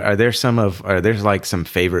 So are there like some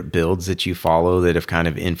favorite builds that you follow that have kind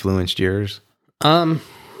of influenced yours? Man,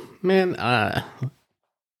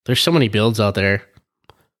 there's so many builds out there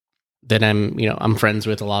that I'm friends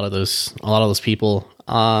with a lot of those people.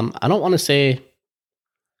 I don't want to say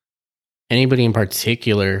anybody in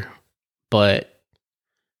particular, but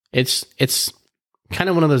it's kind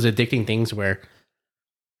of one of those addicting things where,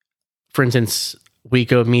 for instance, we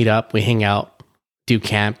go meet up, we hang out, do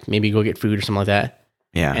camp, maybe go get food or something like that.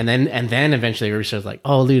 Yeah. And then eventually everybody starts like,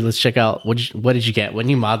 oh, dude, let's check out, what did you get? What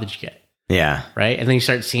new mod did you get? Yeah. Right. And then you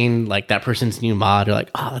start seeing like that person's new mod. You're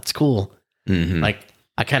like, oh, that's cool. Mm-hmm. Like,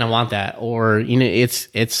 I kind of want that. Or,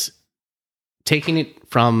 it's taking it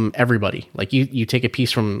from everybody. Like you take a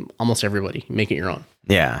piece from almost everybody, make it your own.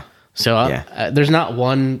 Yeah. So there's not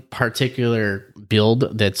one particular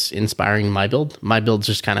build that's inspiring my build. My build's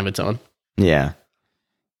just kind of its own. Yeah.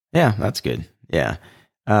 Yeah, that's good. Yeah.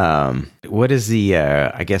 What is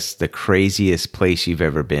I guess the craziest place you've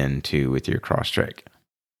ever been to with your Crosstrek?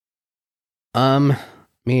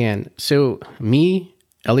 Man, so me,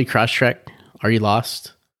 Ellie Crosstrek, Are You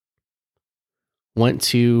Lost? Went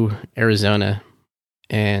to Arizona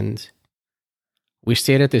and we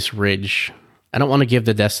stayed at this ridge. I don't want to give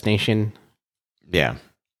the destination. Yeah.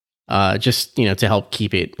 Just, to help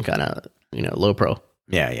keep it kind of, low pro.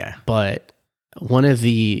 Yeah, yeah. But one of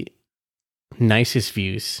the nicest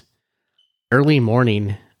views, early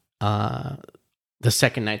morning, the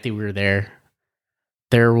second night that we were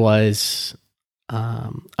there was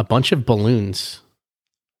a bunch of balloons,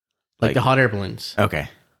 like the hot air balloons. Okay.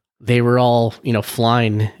 They were all,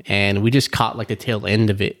 flying, and we just caught like the tail end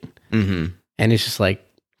of it. Mm-hmm. And it's just like,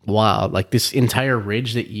 wow, like this entire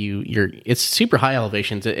ridge that it's super high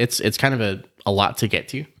elevations. It's kind of a lot to get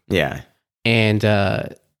to. Yeah. And,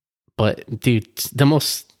 but dude, the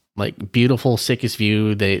most like beautiful, sickest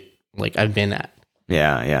view that like I've been at.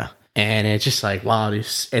 Yeah. Yeah. And it's just like, wow,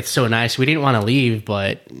 it's so nice. We didn't want to leave,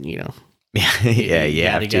 but yeah, you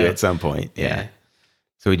have to at some point. Yeah.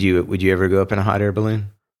 So would you ever go up in a hot air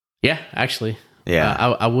balloon? Yeah, actually. Yeah.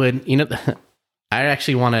 I would, I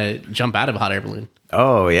actually want to jump out of a hot air balloon.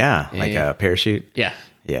 Oh yeah. Like a parachute? Yeah.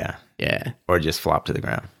 Yeah. Yeah. Or just flop to the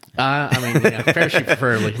ground. I mean, parachute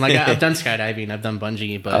preferably. Like I've done skydiving, I've done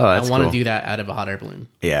bungee, but I want to do that out of a hot air balloon.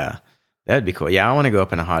 Yeah. That'd be cool. Yeah, I want to go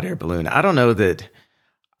up in a hot air balloon. I don't know that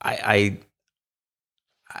I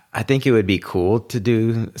think it would be cool to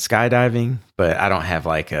do skydiving, but I don't have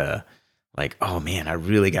oh man, I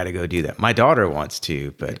really got to go do that. My daughter wants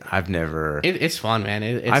to, but I've never. It's fun, man.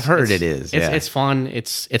 I've heard it is. It's fun.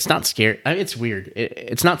 It's not scary. I mean, it's weird.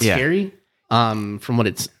 It's not scary. From what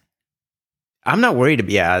it's. I'm not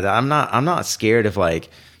worried. I'm not scared of like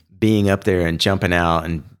being up there and jumping out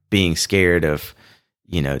and being scared of,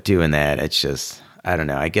 doing that. It's just, I don't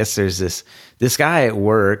know. I guess there's this guy at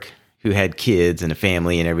work who had kids and a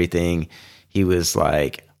family and everything. He was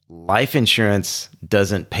like, life insurance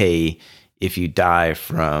doesn't pay if you die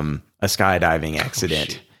from a skydiving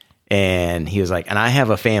accident. And he was like, and I have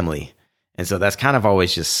a family. And so that's kind of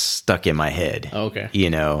always just stuck in my head. Okay.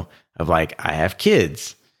 Of like, I have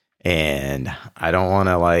kids and I don't want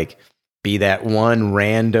to like be that one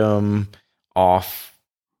random off,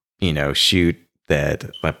 shoot that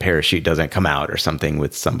a parachute doesn't come out or something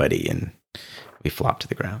with somebody and we flop to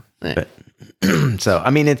the ground. Yeah. But so, I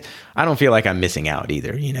mean, I don't feel like I'm missing out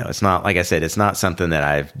either. It's not, like I said, it's not something that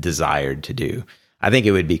I've desired to do. I think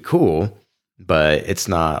it would be cool, but it's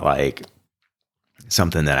not like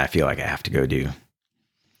something that I feel like I have to go do.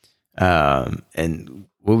 And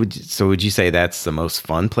would you say that's the most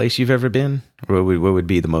fun place you've ever been? Or what would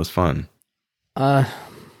be the most fun?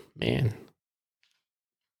 Man,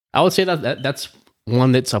 I would say that's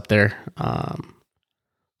one that's up there.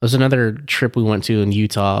 There's another trip we went to in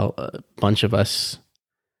Utah. A bunch of us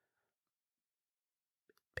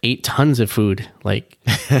ate tons of food. Like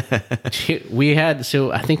I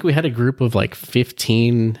think we had a group of like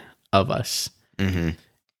 15 of us. Mm-hmm.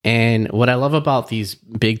 And what I love about these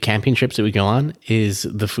big camping trips that we go on is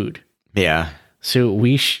the food. Yeah. So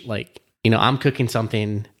we I'm cooking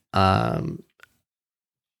something.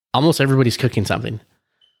 Almost everybody's cooking something.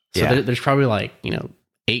 So there's probably like,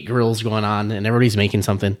 8 grills going on and everybody's making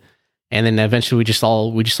something. And then eventually we just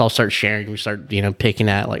all start sharing. We start, picking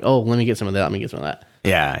at like, oh, let me get some of that. Let me get some of that.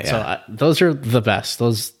 Yeah. So those are the best.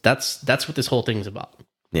 That's what this whole thing's about.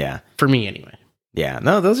 Yeah. For me anyway. Yeah.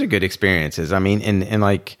 No, those are good experiences. I mean, and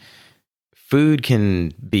like food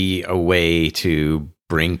can be a way to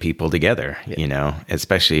bring people together,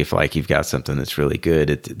 especially if like you've got something that's really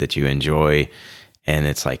good that you enjoy. And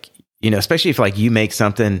it's like, especially if like you make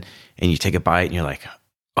something and you take a bite and you're like,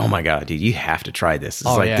 oh my God, dude, you have to try this.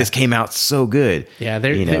 It's this came out so good. Yeah.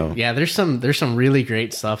 There's some really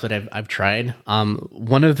great stuff that I've tried.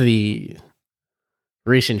 One of the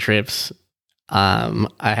recent trips, I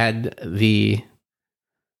had the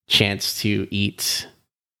chance to eat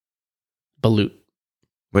balut.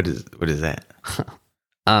 What is that?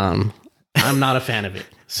 I'm not a fan of it.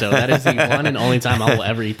 So that is the one and only time I will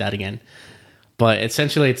ever eat that again. But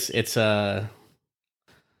essentially so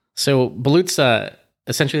balut's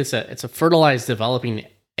essentially it's a fertilized developing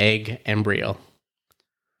egg embryo.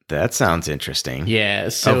 That sounds interesting. Yeah.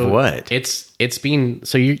 So of what? It's being,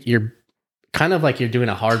 so you're kind of like you're doing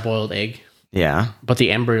a hard boiled egg. Yeah. But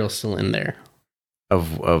the embryo's still in there.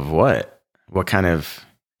 Of what? What kind of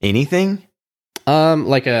anything?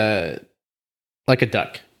 Like a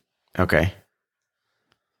duck. Okay.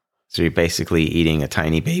 So you're basically eating a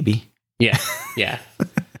tiny baby? Yeah. Yeah.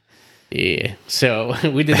 Yeah. So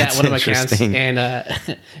we did that one of my camps, and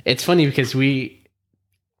it's funny because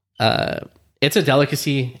it's a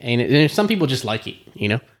delicacy, and some people just like it,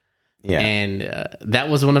 Yeah. And that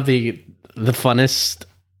was one of the funnest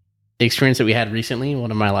experience that we had recently.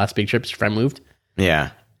 One of my last big trips before I moved.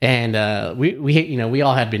 Yeah. And we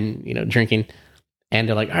all had been drinking, and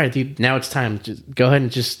they're like, all right, dude, now it's time. Just go ahead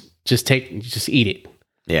and just eat it.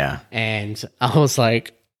 Yeah. And I was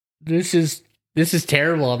like, this is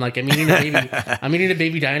terrible. I'm like, I'm eating a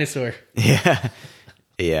baby dinosaur. Yeah.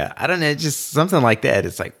 Yeah. I don't know. Just something like that.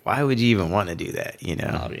 It's like, why would you even want to do that?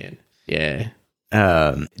 Oh man. Yeah.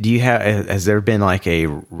 Has there been like a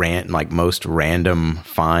most random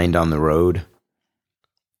find on the road?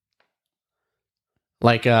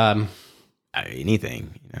 Like,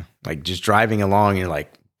 anything, like just driving along and you're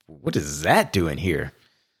like, what is that doing here?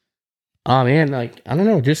 Oh man. Like, I don't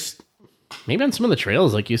know. Just maybe on some of the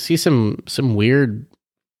trails, like you see some weird,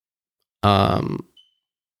 I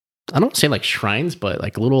don't want to say like shrines, but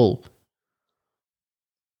like little,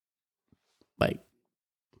 like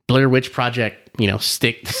Blair Witch Project,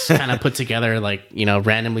 sticks kind of put together, like,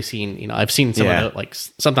 randomly seen, I've seen some of it, like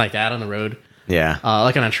something like that on the road. Yeah.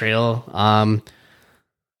 Like on a trail.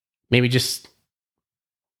 Maybe just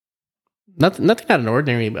nothing out of the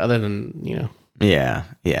ordinary, other than, Yeah.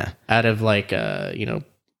 Yeah. out of like,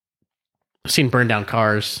 I've seen burned down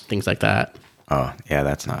cars, things like that. Oh, yeah,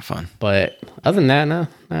 that's not fun. But other than that, no.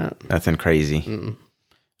 Nothing crazy.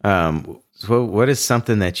 So what is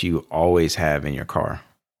something that you always have in your car?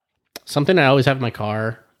 Something I always have in my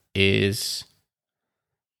car is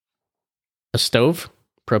a stove,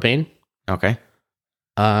 propane. Okay.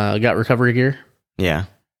 Got recovery gear. Yeah.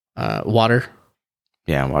 Water.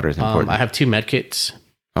 Yeah, water is important. I have 2 med kits.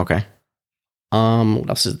 Okay. What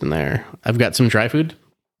else is in there? I've got some dry food.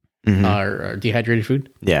 Or dehydrated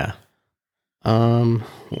food. Yeah. What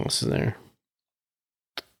else is there?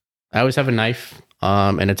 I always have a knife,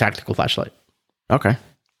 and a tactical flashlight. Okay.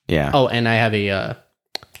 Yeah. Oh, and I have a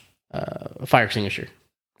fire extinguisher.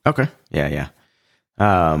 Okay. Yeah.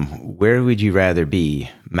 Where would you rather be?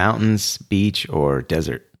 Mountains, beach, or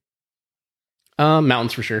desert?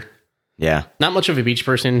 Mountains for sure. Yeah. Not much of a beach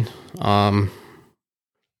person. Yeah,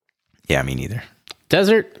 me neither.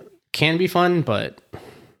 Desert can be fun, but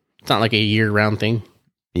it's not like a year-round thing.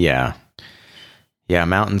 Yeah. Yeah,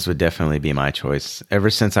 mountains would definitely be my choice. Ever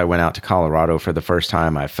since I went out to Colorado for the first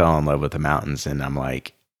time, I fell in love with the mountains, and I'm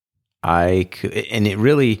like,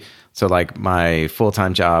 so like my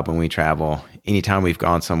full-time job when we travel, anytime we've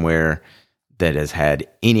gone somewhere that has had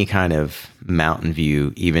any kind of mountain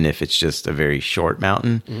view, even if it's just a very short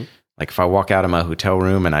mountain, Like if I walk out of my hotel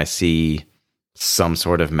room and I see some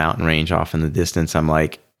sort of mountain range off in the distance, I'm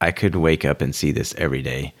like, I could wake up and see this every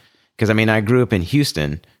day. Because I mean, I grew up in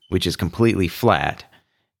Houston, which is completely flat,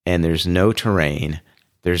 and there's no terrain.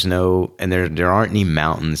 There aren't any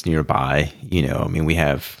mountains nearby. You know, I mean, we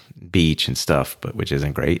have beach and stuff, but which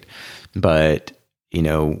isn't great. But you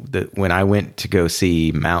know, when I went to go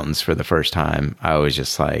see mountains for the first time, I was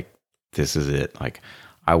just like, this is it. Like,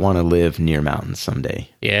 I want to live near mountains someday.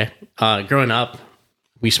 Yeah. Growing up,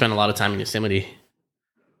 we spent a lot of time in Yosemite.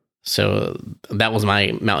 So that was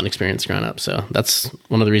my mountain experience growing up. So that's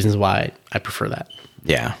one of the reasons why I prefer that.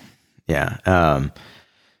 Yeah. Yeah.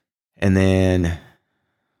 And then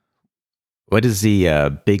what is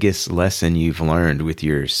the biggest lesson you've learned with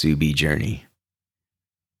your Subi journey?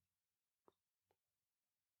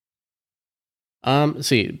 Let's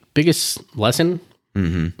see, biggest lesson?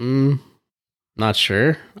 Not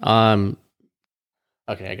sure. Okay,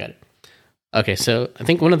 I got it. Okay, so I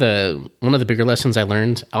think one of the bigger lessons I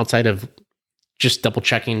learned outside of just double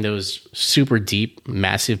checking those super deep,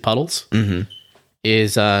 massive puddles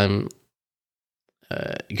is Go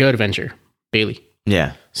Adventure, Bailey.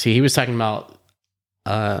 Yeah. See, he was talking about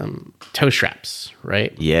toe straps,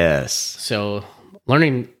 right? Yes. So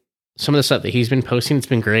learning some of the stuff that he's been posting, it's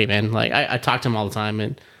been great, man. Like I talk to him all the time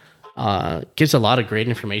and gives a lot of great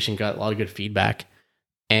information, got a lot of good feedback.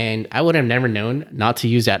 And I would have never known not to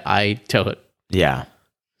use that eye toe hook. Yeah.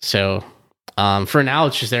 So for now,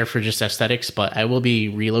 it's just there for just aesthetics, but I will be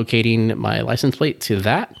relocating my license plate to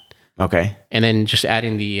that. Okay. And then just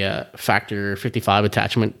adding the Factor 55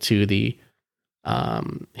 attachment to the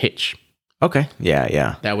hitch. Okay. Yeah.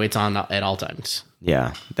 Yeah. That way it's on at all times.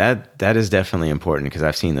 Yeah. That is definitely important because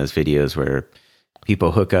I've seen those videos where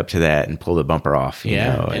people hook up to that and pull the bumper off. You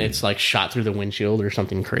know, and it's like shot through the windshield or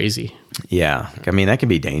something crazy. Yeah. I mean, that can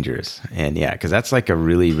be dangerous. And yeah, because that's like a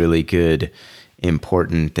really, really good,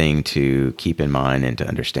 important thing to keep in mind and to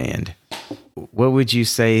understand. What would you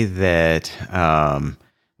say that,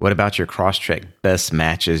 what about your Crosstrek best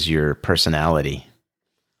matches your personality?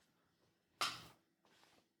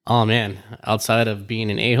 Oh, man. Outside of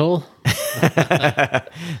being an a-hole?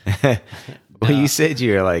 Well, you said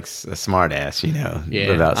you're like a smart ass, you know,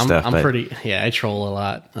 about stuff. I'm pretty, I troll a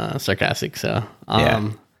lot, sarcastic. So,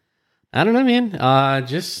 I don't know, man.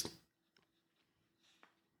 Just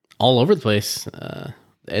all over the place.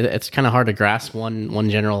 It's kind of hard to grasp one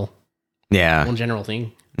general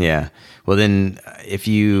thing. Yeah. Well, then if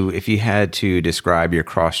you had to describe your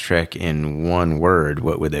Crosstrek in one word,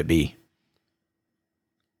 what would that be?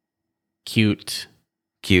 Cute.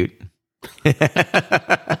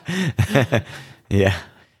 Yeah.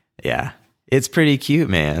 It's pretty cute,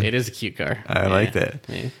 man. It is a cute car. I like that.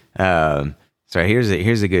 Yeah. So here's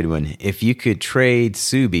a good one. If you could trade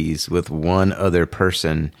Subis with one other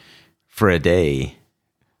person for a day,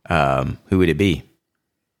 who would it be?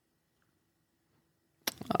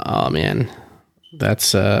 Oh man,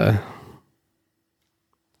 that's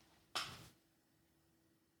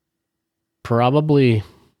probably.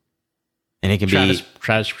 And it can Travis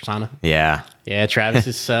Persona. Yeah. Yeah,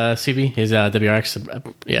 Travis's CB, his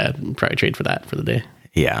WRX. Probably trade for that for the day.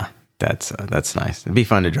 Yeah, that's nice. It'd be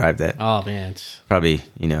fun to drive that. Oh man, probably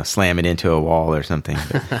slam it into a wall or something.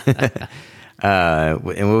 And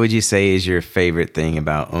what would you say is your favorite thing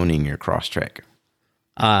about owning your Crosstrek?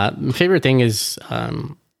 My favorite thing is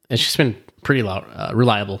it's just been pretty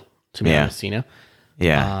reliable, to be honest. You know.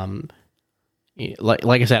 Yeah.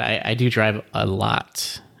 Like I said, I do drive a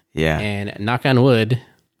lot. Yeah. And knock on wood,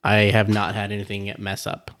 I have not had anything mess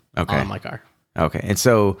up on my car. Okay. And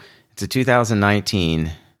so it's a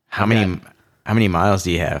 2019. How many miles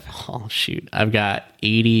do you have? Oh shoot. I've got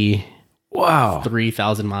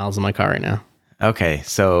 83,000 miles in my car right now. Okay.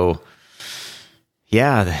 So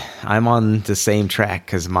yeah, I'm on the same track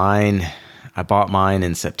because I bought mine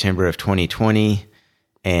in September of 2020.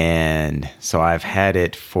 And so I've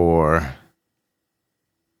had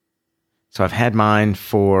mine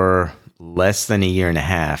for less than a year and a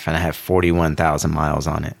half, and I have 41,000 miles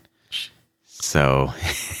on it. So,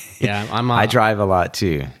 yeah, I drive a lot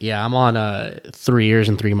too. Yeah, I'm on 3 years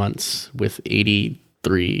and 3 months with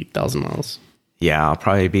 83,000 miles. Yeah, I'll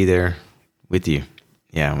probably be there with you.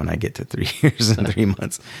 Yeah, when I get to 3 years and 3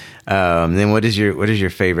 months. Then what is your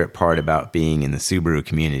favorite part about being in the Subaru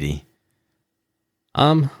community?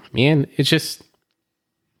 Man, it's just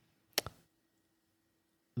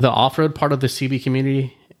the off-road part of the CB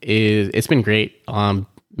community it's been great.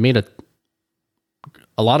 Made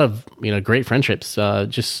a lot of great friendships.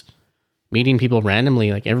 Just meeting people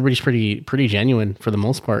randomly. Like everybody's pretty genuine for the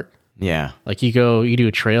most part. Yeah. Like you do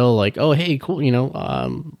a trail. Like, oh hey, cool.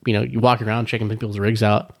 You walk around checking people's rigs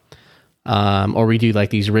out. Or we do like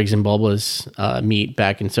these Riggs and Bulbas meet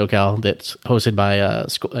back in SoCal that's hosted by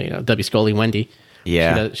W. Scully Wendy.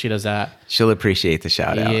 Yeah, she does that. She'll appreciate the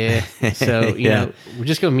shout out. Yeah. So you know, we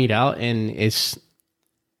just go meet out, and it's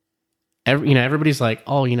everybody's like,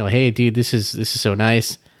 oh, hey, dude, this is so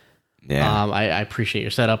nice. Yeah. I appreciate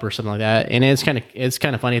your setup or something like that, and it's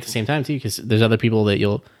kind of funny at the same time too, because there's other people that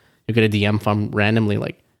you'll get a DM from randomly,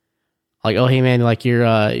 like, oh, hey man, like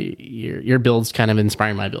your build's kind of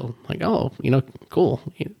inspiring my build. Like, oh, cool.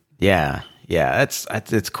 Yeah.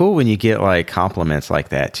 It's cool when you get like compliments like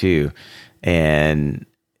that too. And,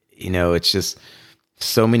 it's just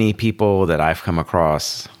so many people that I've come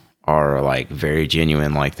across are like very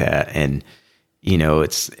genuine like that. And,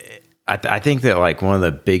 I think that like one of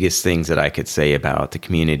the biggest things that I could say about the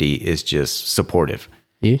community is just supportive,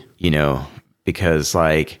 because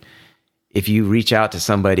like if you reach out to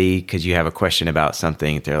somebody because you have a question about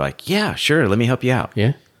something, they're like, yeah, sure, let me help you out.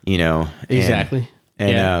 Yeah. Exactly.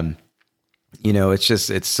 And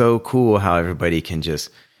it's so cool how everybody can just,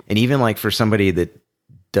 and even like for somebody that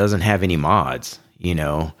doesn't have any mods,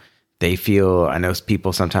 they feel, I know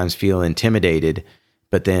people sometimes feel intimidated,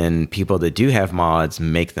 but then people that do have mods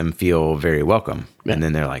make them feel very welcome. Yeah. And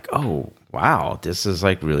then they're like, oh, wow, this is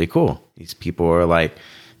like really cool. These people are like,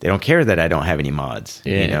 they don't care that I don't have any mods.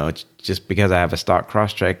 Yeah. It's just because I have a stock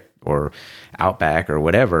Crosstrek or Outback or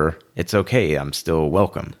whatever, it's okay. I'm still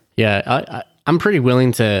welcome. Yeah, I'm pretty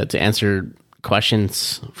willing to answer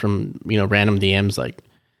questions from, random DMs. Like,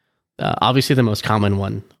 obviously the most common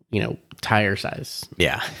one, tire size.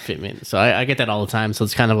 Yeah. Fitment. So I get that all the time. So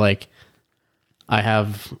it's kind of like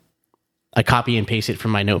I copy and paste it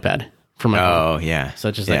from my notepad. From my phone. Yeah. So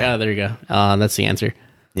it's just like, there you go. That's the answer.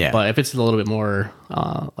 Yeah. But if it's a little bit more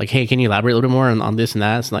like, hey, can you elaborate a little bit more on this and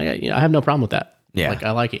that? It's like, I have no problem with that. Yeah. Like,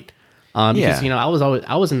 I like it. Because,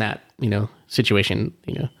 I was in that, situation,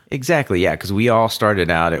 Exactly. Yeah. Because we all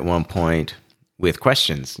started out at one point with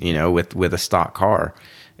questions, with a stock car.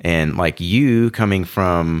 And like you coming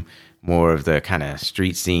from more of the kind of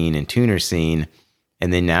street scene and tuner scene,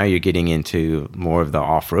 and then now you're getting into more of the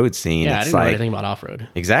off-road scene. Yeah, I didn't know anything about off-road.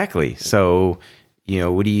 Exactly. So,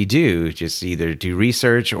 what do? Just either do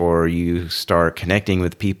research or you start connecting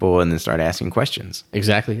with people and then start asking questions.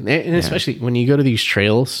 Exactly. And especially when you go to these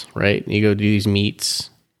trails, right? You go do these meets,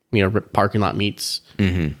 parking lot meets,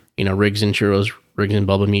 Riggs and Churros, Riggs and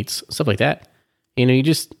Bubba meets, stuff like that. You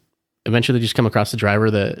just eventually just come across the driver,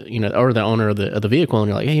 or the owner of the vehicle, and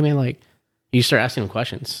you're like, hey man, like, you start asking them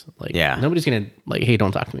questions. Like, nobody's gonna like, hey,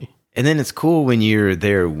 don't talk to me. And then it's cool when you're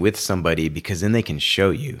there with somebody, because then they can show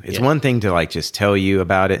you. It's one thing to like just tell you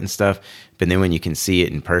about it and stuff, but then when you can see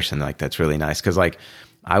it in person, like, that's really nice. Because like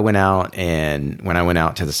when I went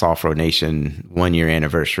out to the Soft Road Nation 1 year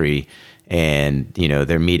anniversary, and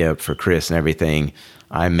their meetup for Chris and everything,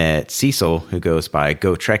 I met Cecil, who goes by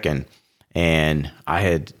Go Trekkin', and I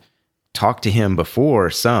had talked to him before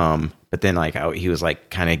some, but then like he was like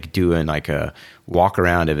kind of doing like a walk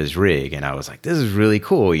around of his rig, and I was like, this is really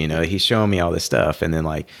cool. He's showing me all this stuff. And then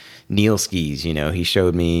like Neil Skis, he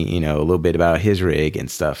showed me, a little bit about his rig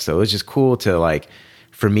and stuff. So it was just cool to like,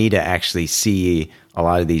 for me to actually see a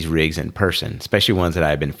lot of these rigs in person, especially ones that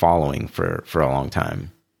I've been following for a long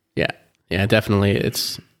time. Yeah, definitely.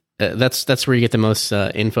 It's that's where you get the most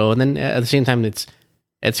info. And then at the same time, it's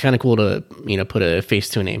kind of cool to, put a face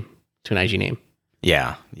to a name, to an IG name.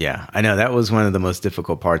 Yeah. I know that was one of the most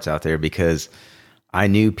difficult parts out there, because I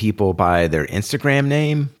knew people by their Instagram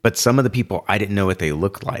name, but some of the people I didn't know what they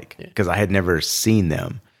looked like because I had never seen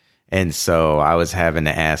them. And so I was having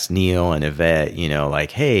to ask Neil and Yvette,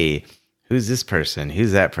 like, hey, who's this person?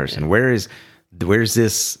 Who's that person? Yeah. Where's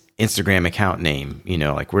this Instagram account name?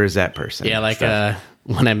 Like, where's that person? Yeah, like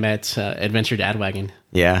when I met Adventure Dad Wagon.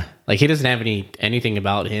 Yeah. Like, he doesn't have anything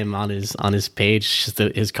about him on his page, just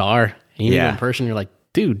his car. And you meet him in person, you're like,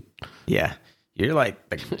 dude. Yeah. You're like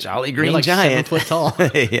the Jolly Green you're like Giant. 7 foot tall.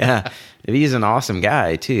 Yeah. He's an awesome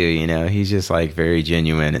guy too. He's just like very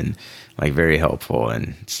genuine and like very helpful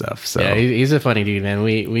and stuff. So yeah, he's a funny dude, man.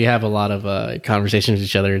 We have a lot of conversations with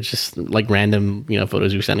each other. It's just like random,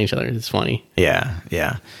 photos we send each other. It's funny.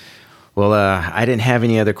 Yeah. Well, I didn't have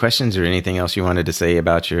any other questions or anything else you wanted to say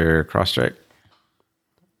about your Crosstrek,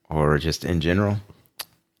 or just in general.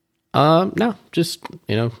 No, just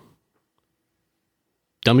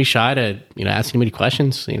don't be shy to ask anybody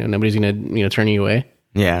questions. Nobody's gonna turn you away.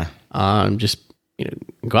 Yeah. Just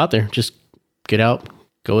go out there, just get out,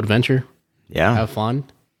 go adventure. Yeah. Have fun,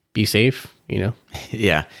 be safe.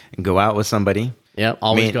 Yeah, and go out with somebody. Yeah,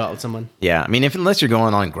 always go out with someone. Yeah, unless you're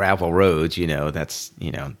going on gravel roads, that's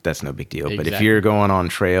no big deal. Exactly. But if you're going on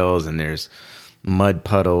trails and there's mud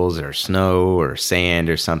puddles or snow or sand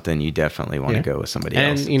or something, you definitely want to go with somebody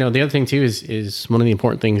else. And, the other thing too is one of the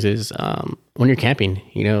important things is when you're camping,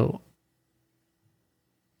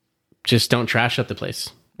 just don't trash up the place.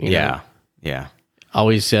 Yeah.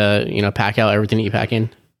 Always, pack out everything that you pack in.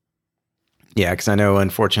 Yeah, because I know,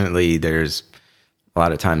 unfortunately, there's a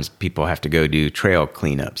lot of times people have to go do trail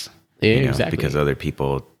cleanups. Yeah, exactly. Because other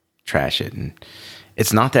people trash it. And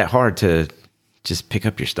it's not that hard to just pick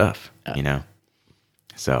up your stuff,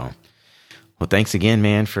 So, well, thanks again,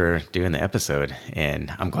 man, for doing the episode.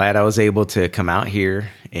 And I'm glad I was able to come out here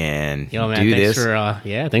and do thanks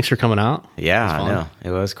this. Thanks for coming out. Yeah, I know.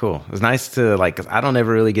 It was cool. It was nice to, 'cause I don't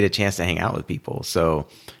ever really get a chance to hang out with people. So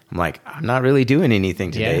I'm like, I'm not really doing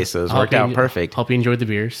anything today. So it's worked out perfect. Hope you enjoyed the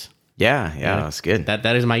beers. Yeah, it's good.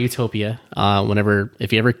 That is my utopia.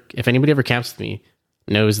 If anybody ever camps with me,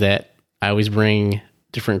 knows that I always bring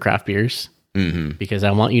different craft beers because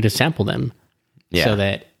I want you to sample them, so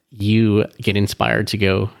that you get inspired to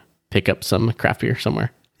go pick up some craft beer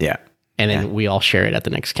somewhere. Yeah, and then we all share it at the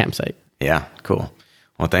next campsite. Yeah, cool.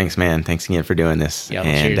 Well, thanks, man. Thanks again for doing this. Yeah,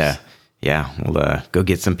 and cheers. We'll go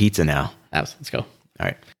get some pizza now. Let's go. All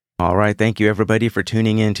right. All right. Thank you, everybody, for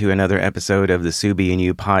tuning in to another episode of the Subi and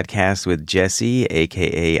You podcast with Jesse,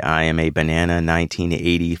 a.k.a. I Am a Banana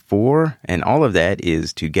 1984. And all of that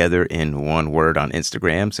is together in one word on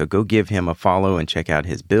Instagram. So go give him a follow and check out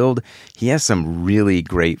his build. He has some really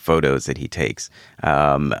great photos that he takes.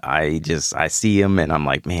 I see him and I'm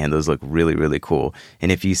like, man, those look really, really cool.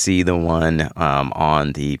 And if you see the one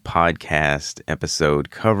on the podcast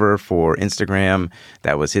episode cover for Instagram,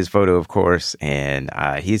 that was his photo, of course. And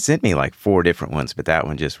he sent me like 4 different ones, but that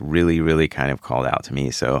one just really, really kind of called out to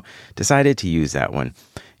me. So decided to use that one.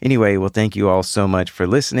 Anyway, well, thank you all so much for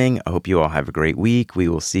listening. I hope you all have a great week. We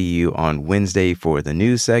will see you on Wednesday for the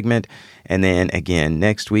news segment, and then again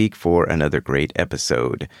next week for another great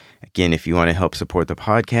episode. Again, if you want to help support the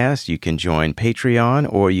podcast, you can join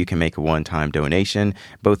Patreon or you can make a one-time donation.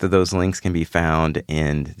 Both of those links can be found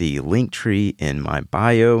in the link tree in my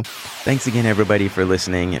bio. Thanks again, everybody, for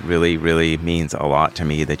listening. It really, really means a lot to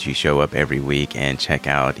me that you show up every week and check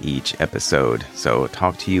out each episode. So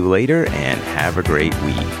talk to you later and have a great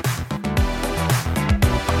week.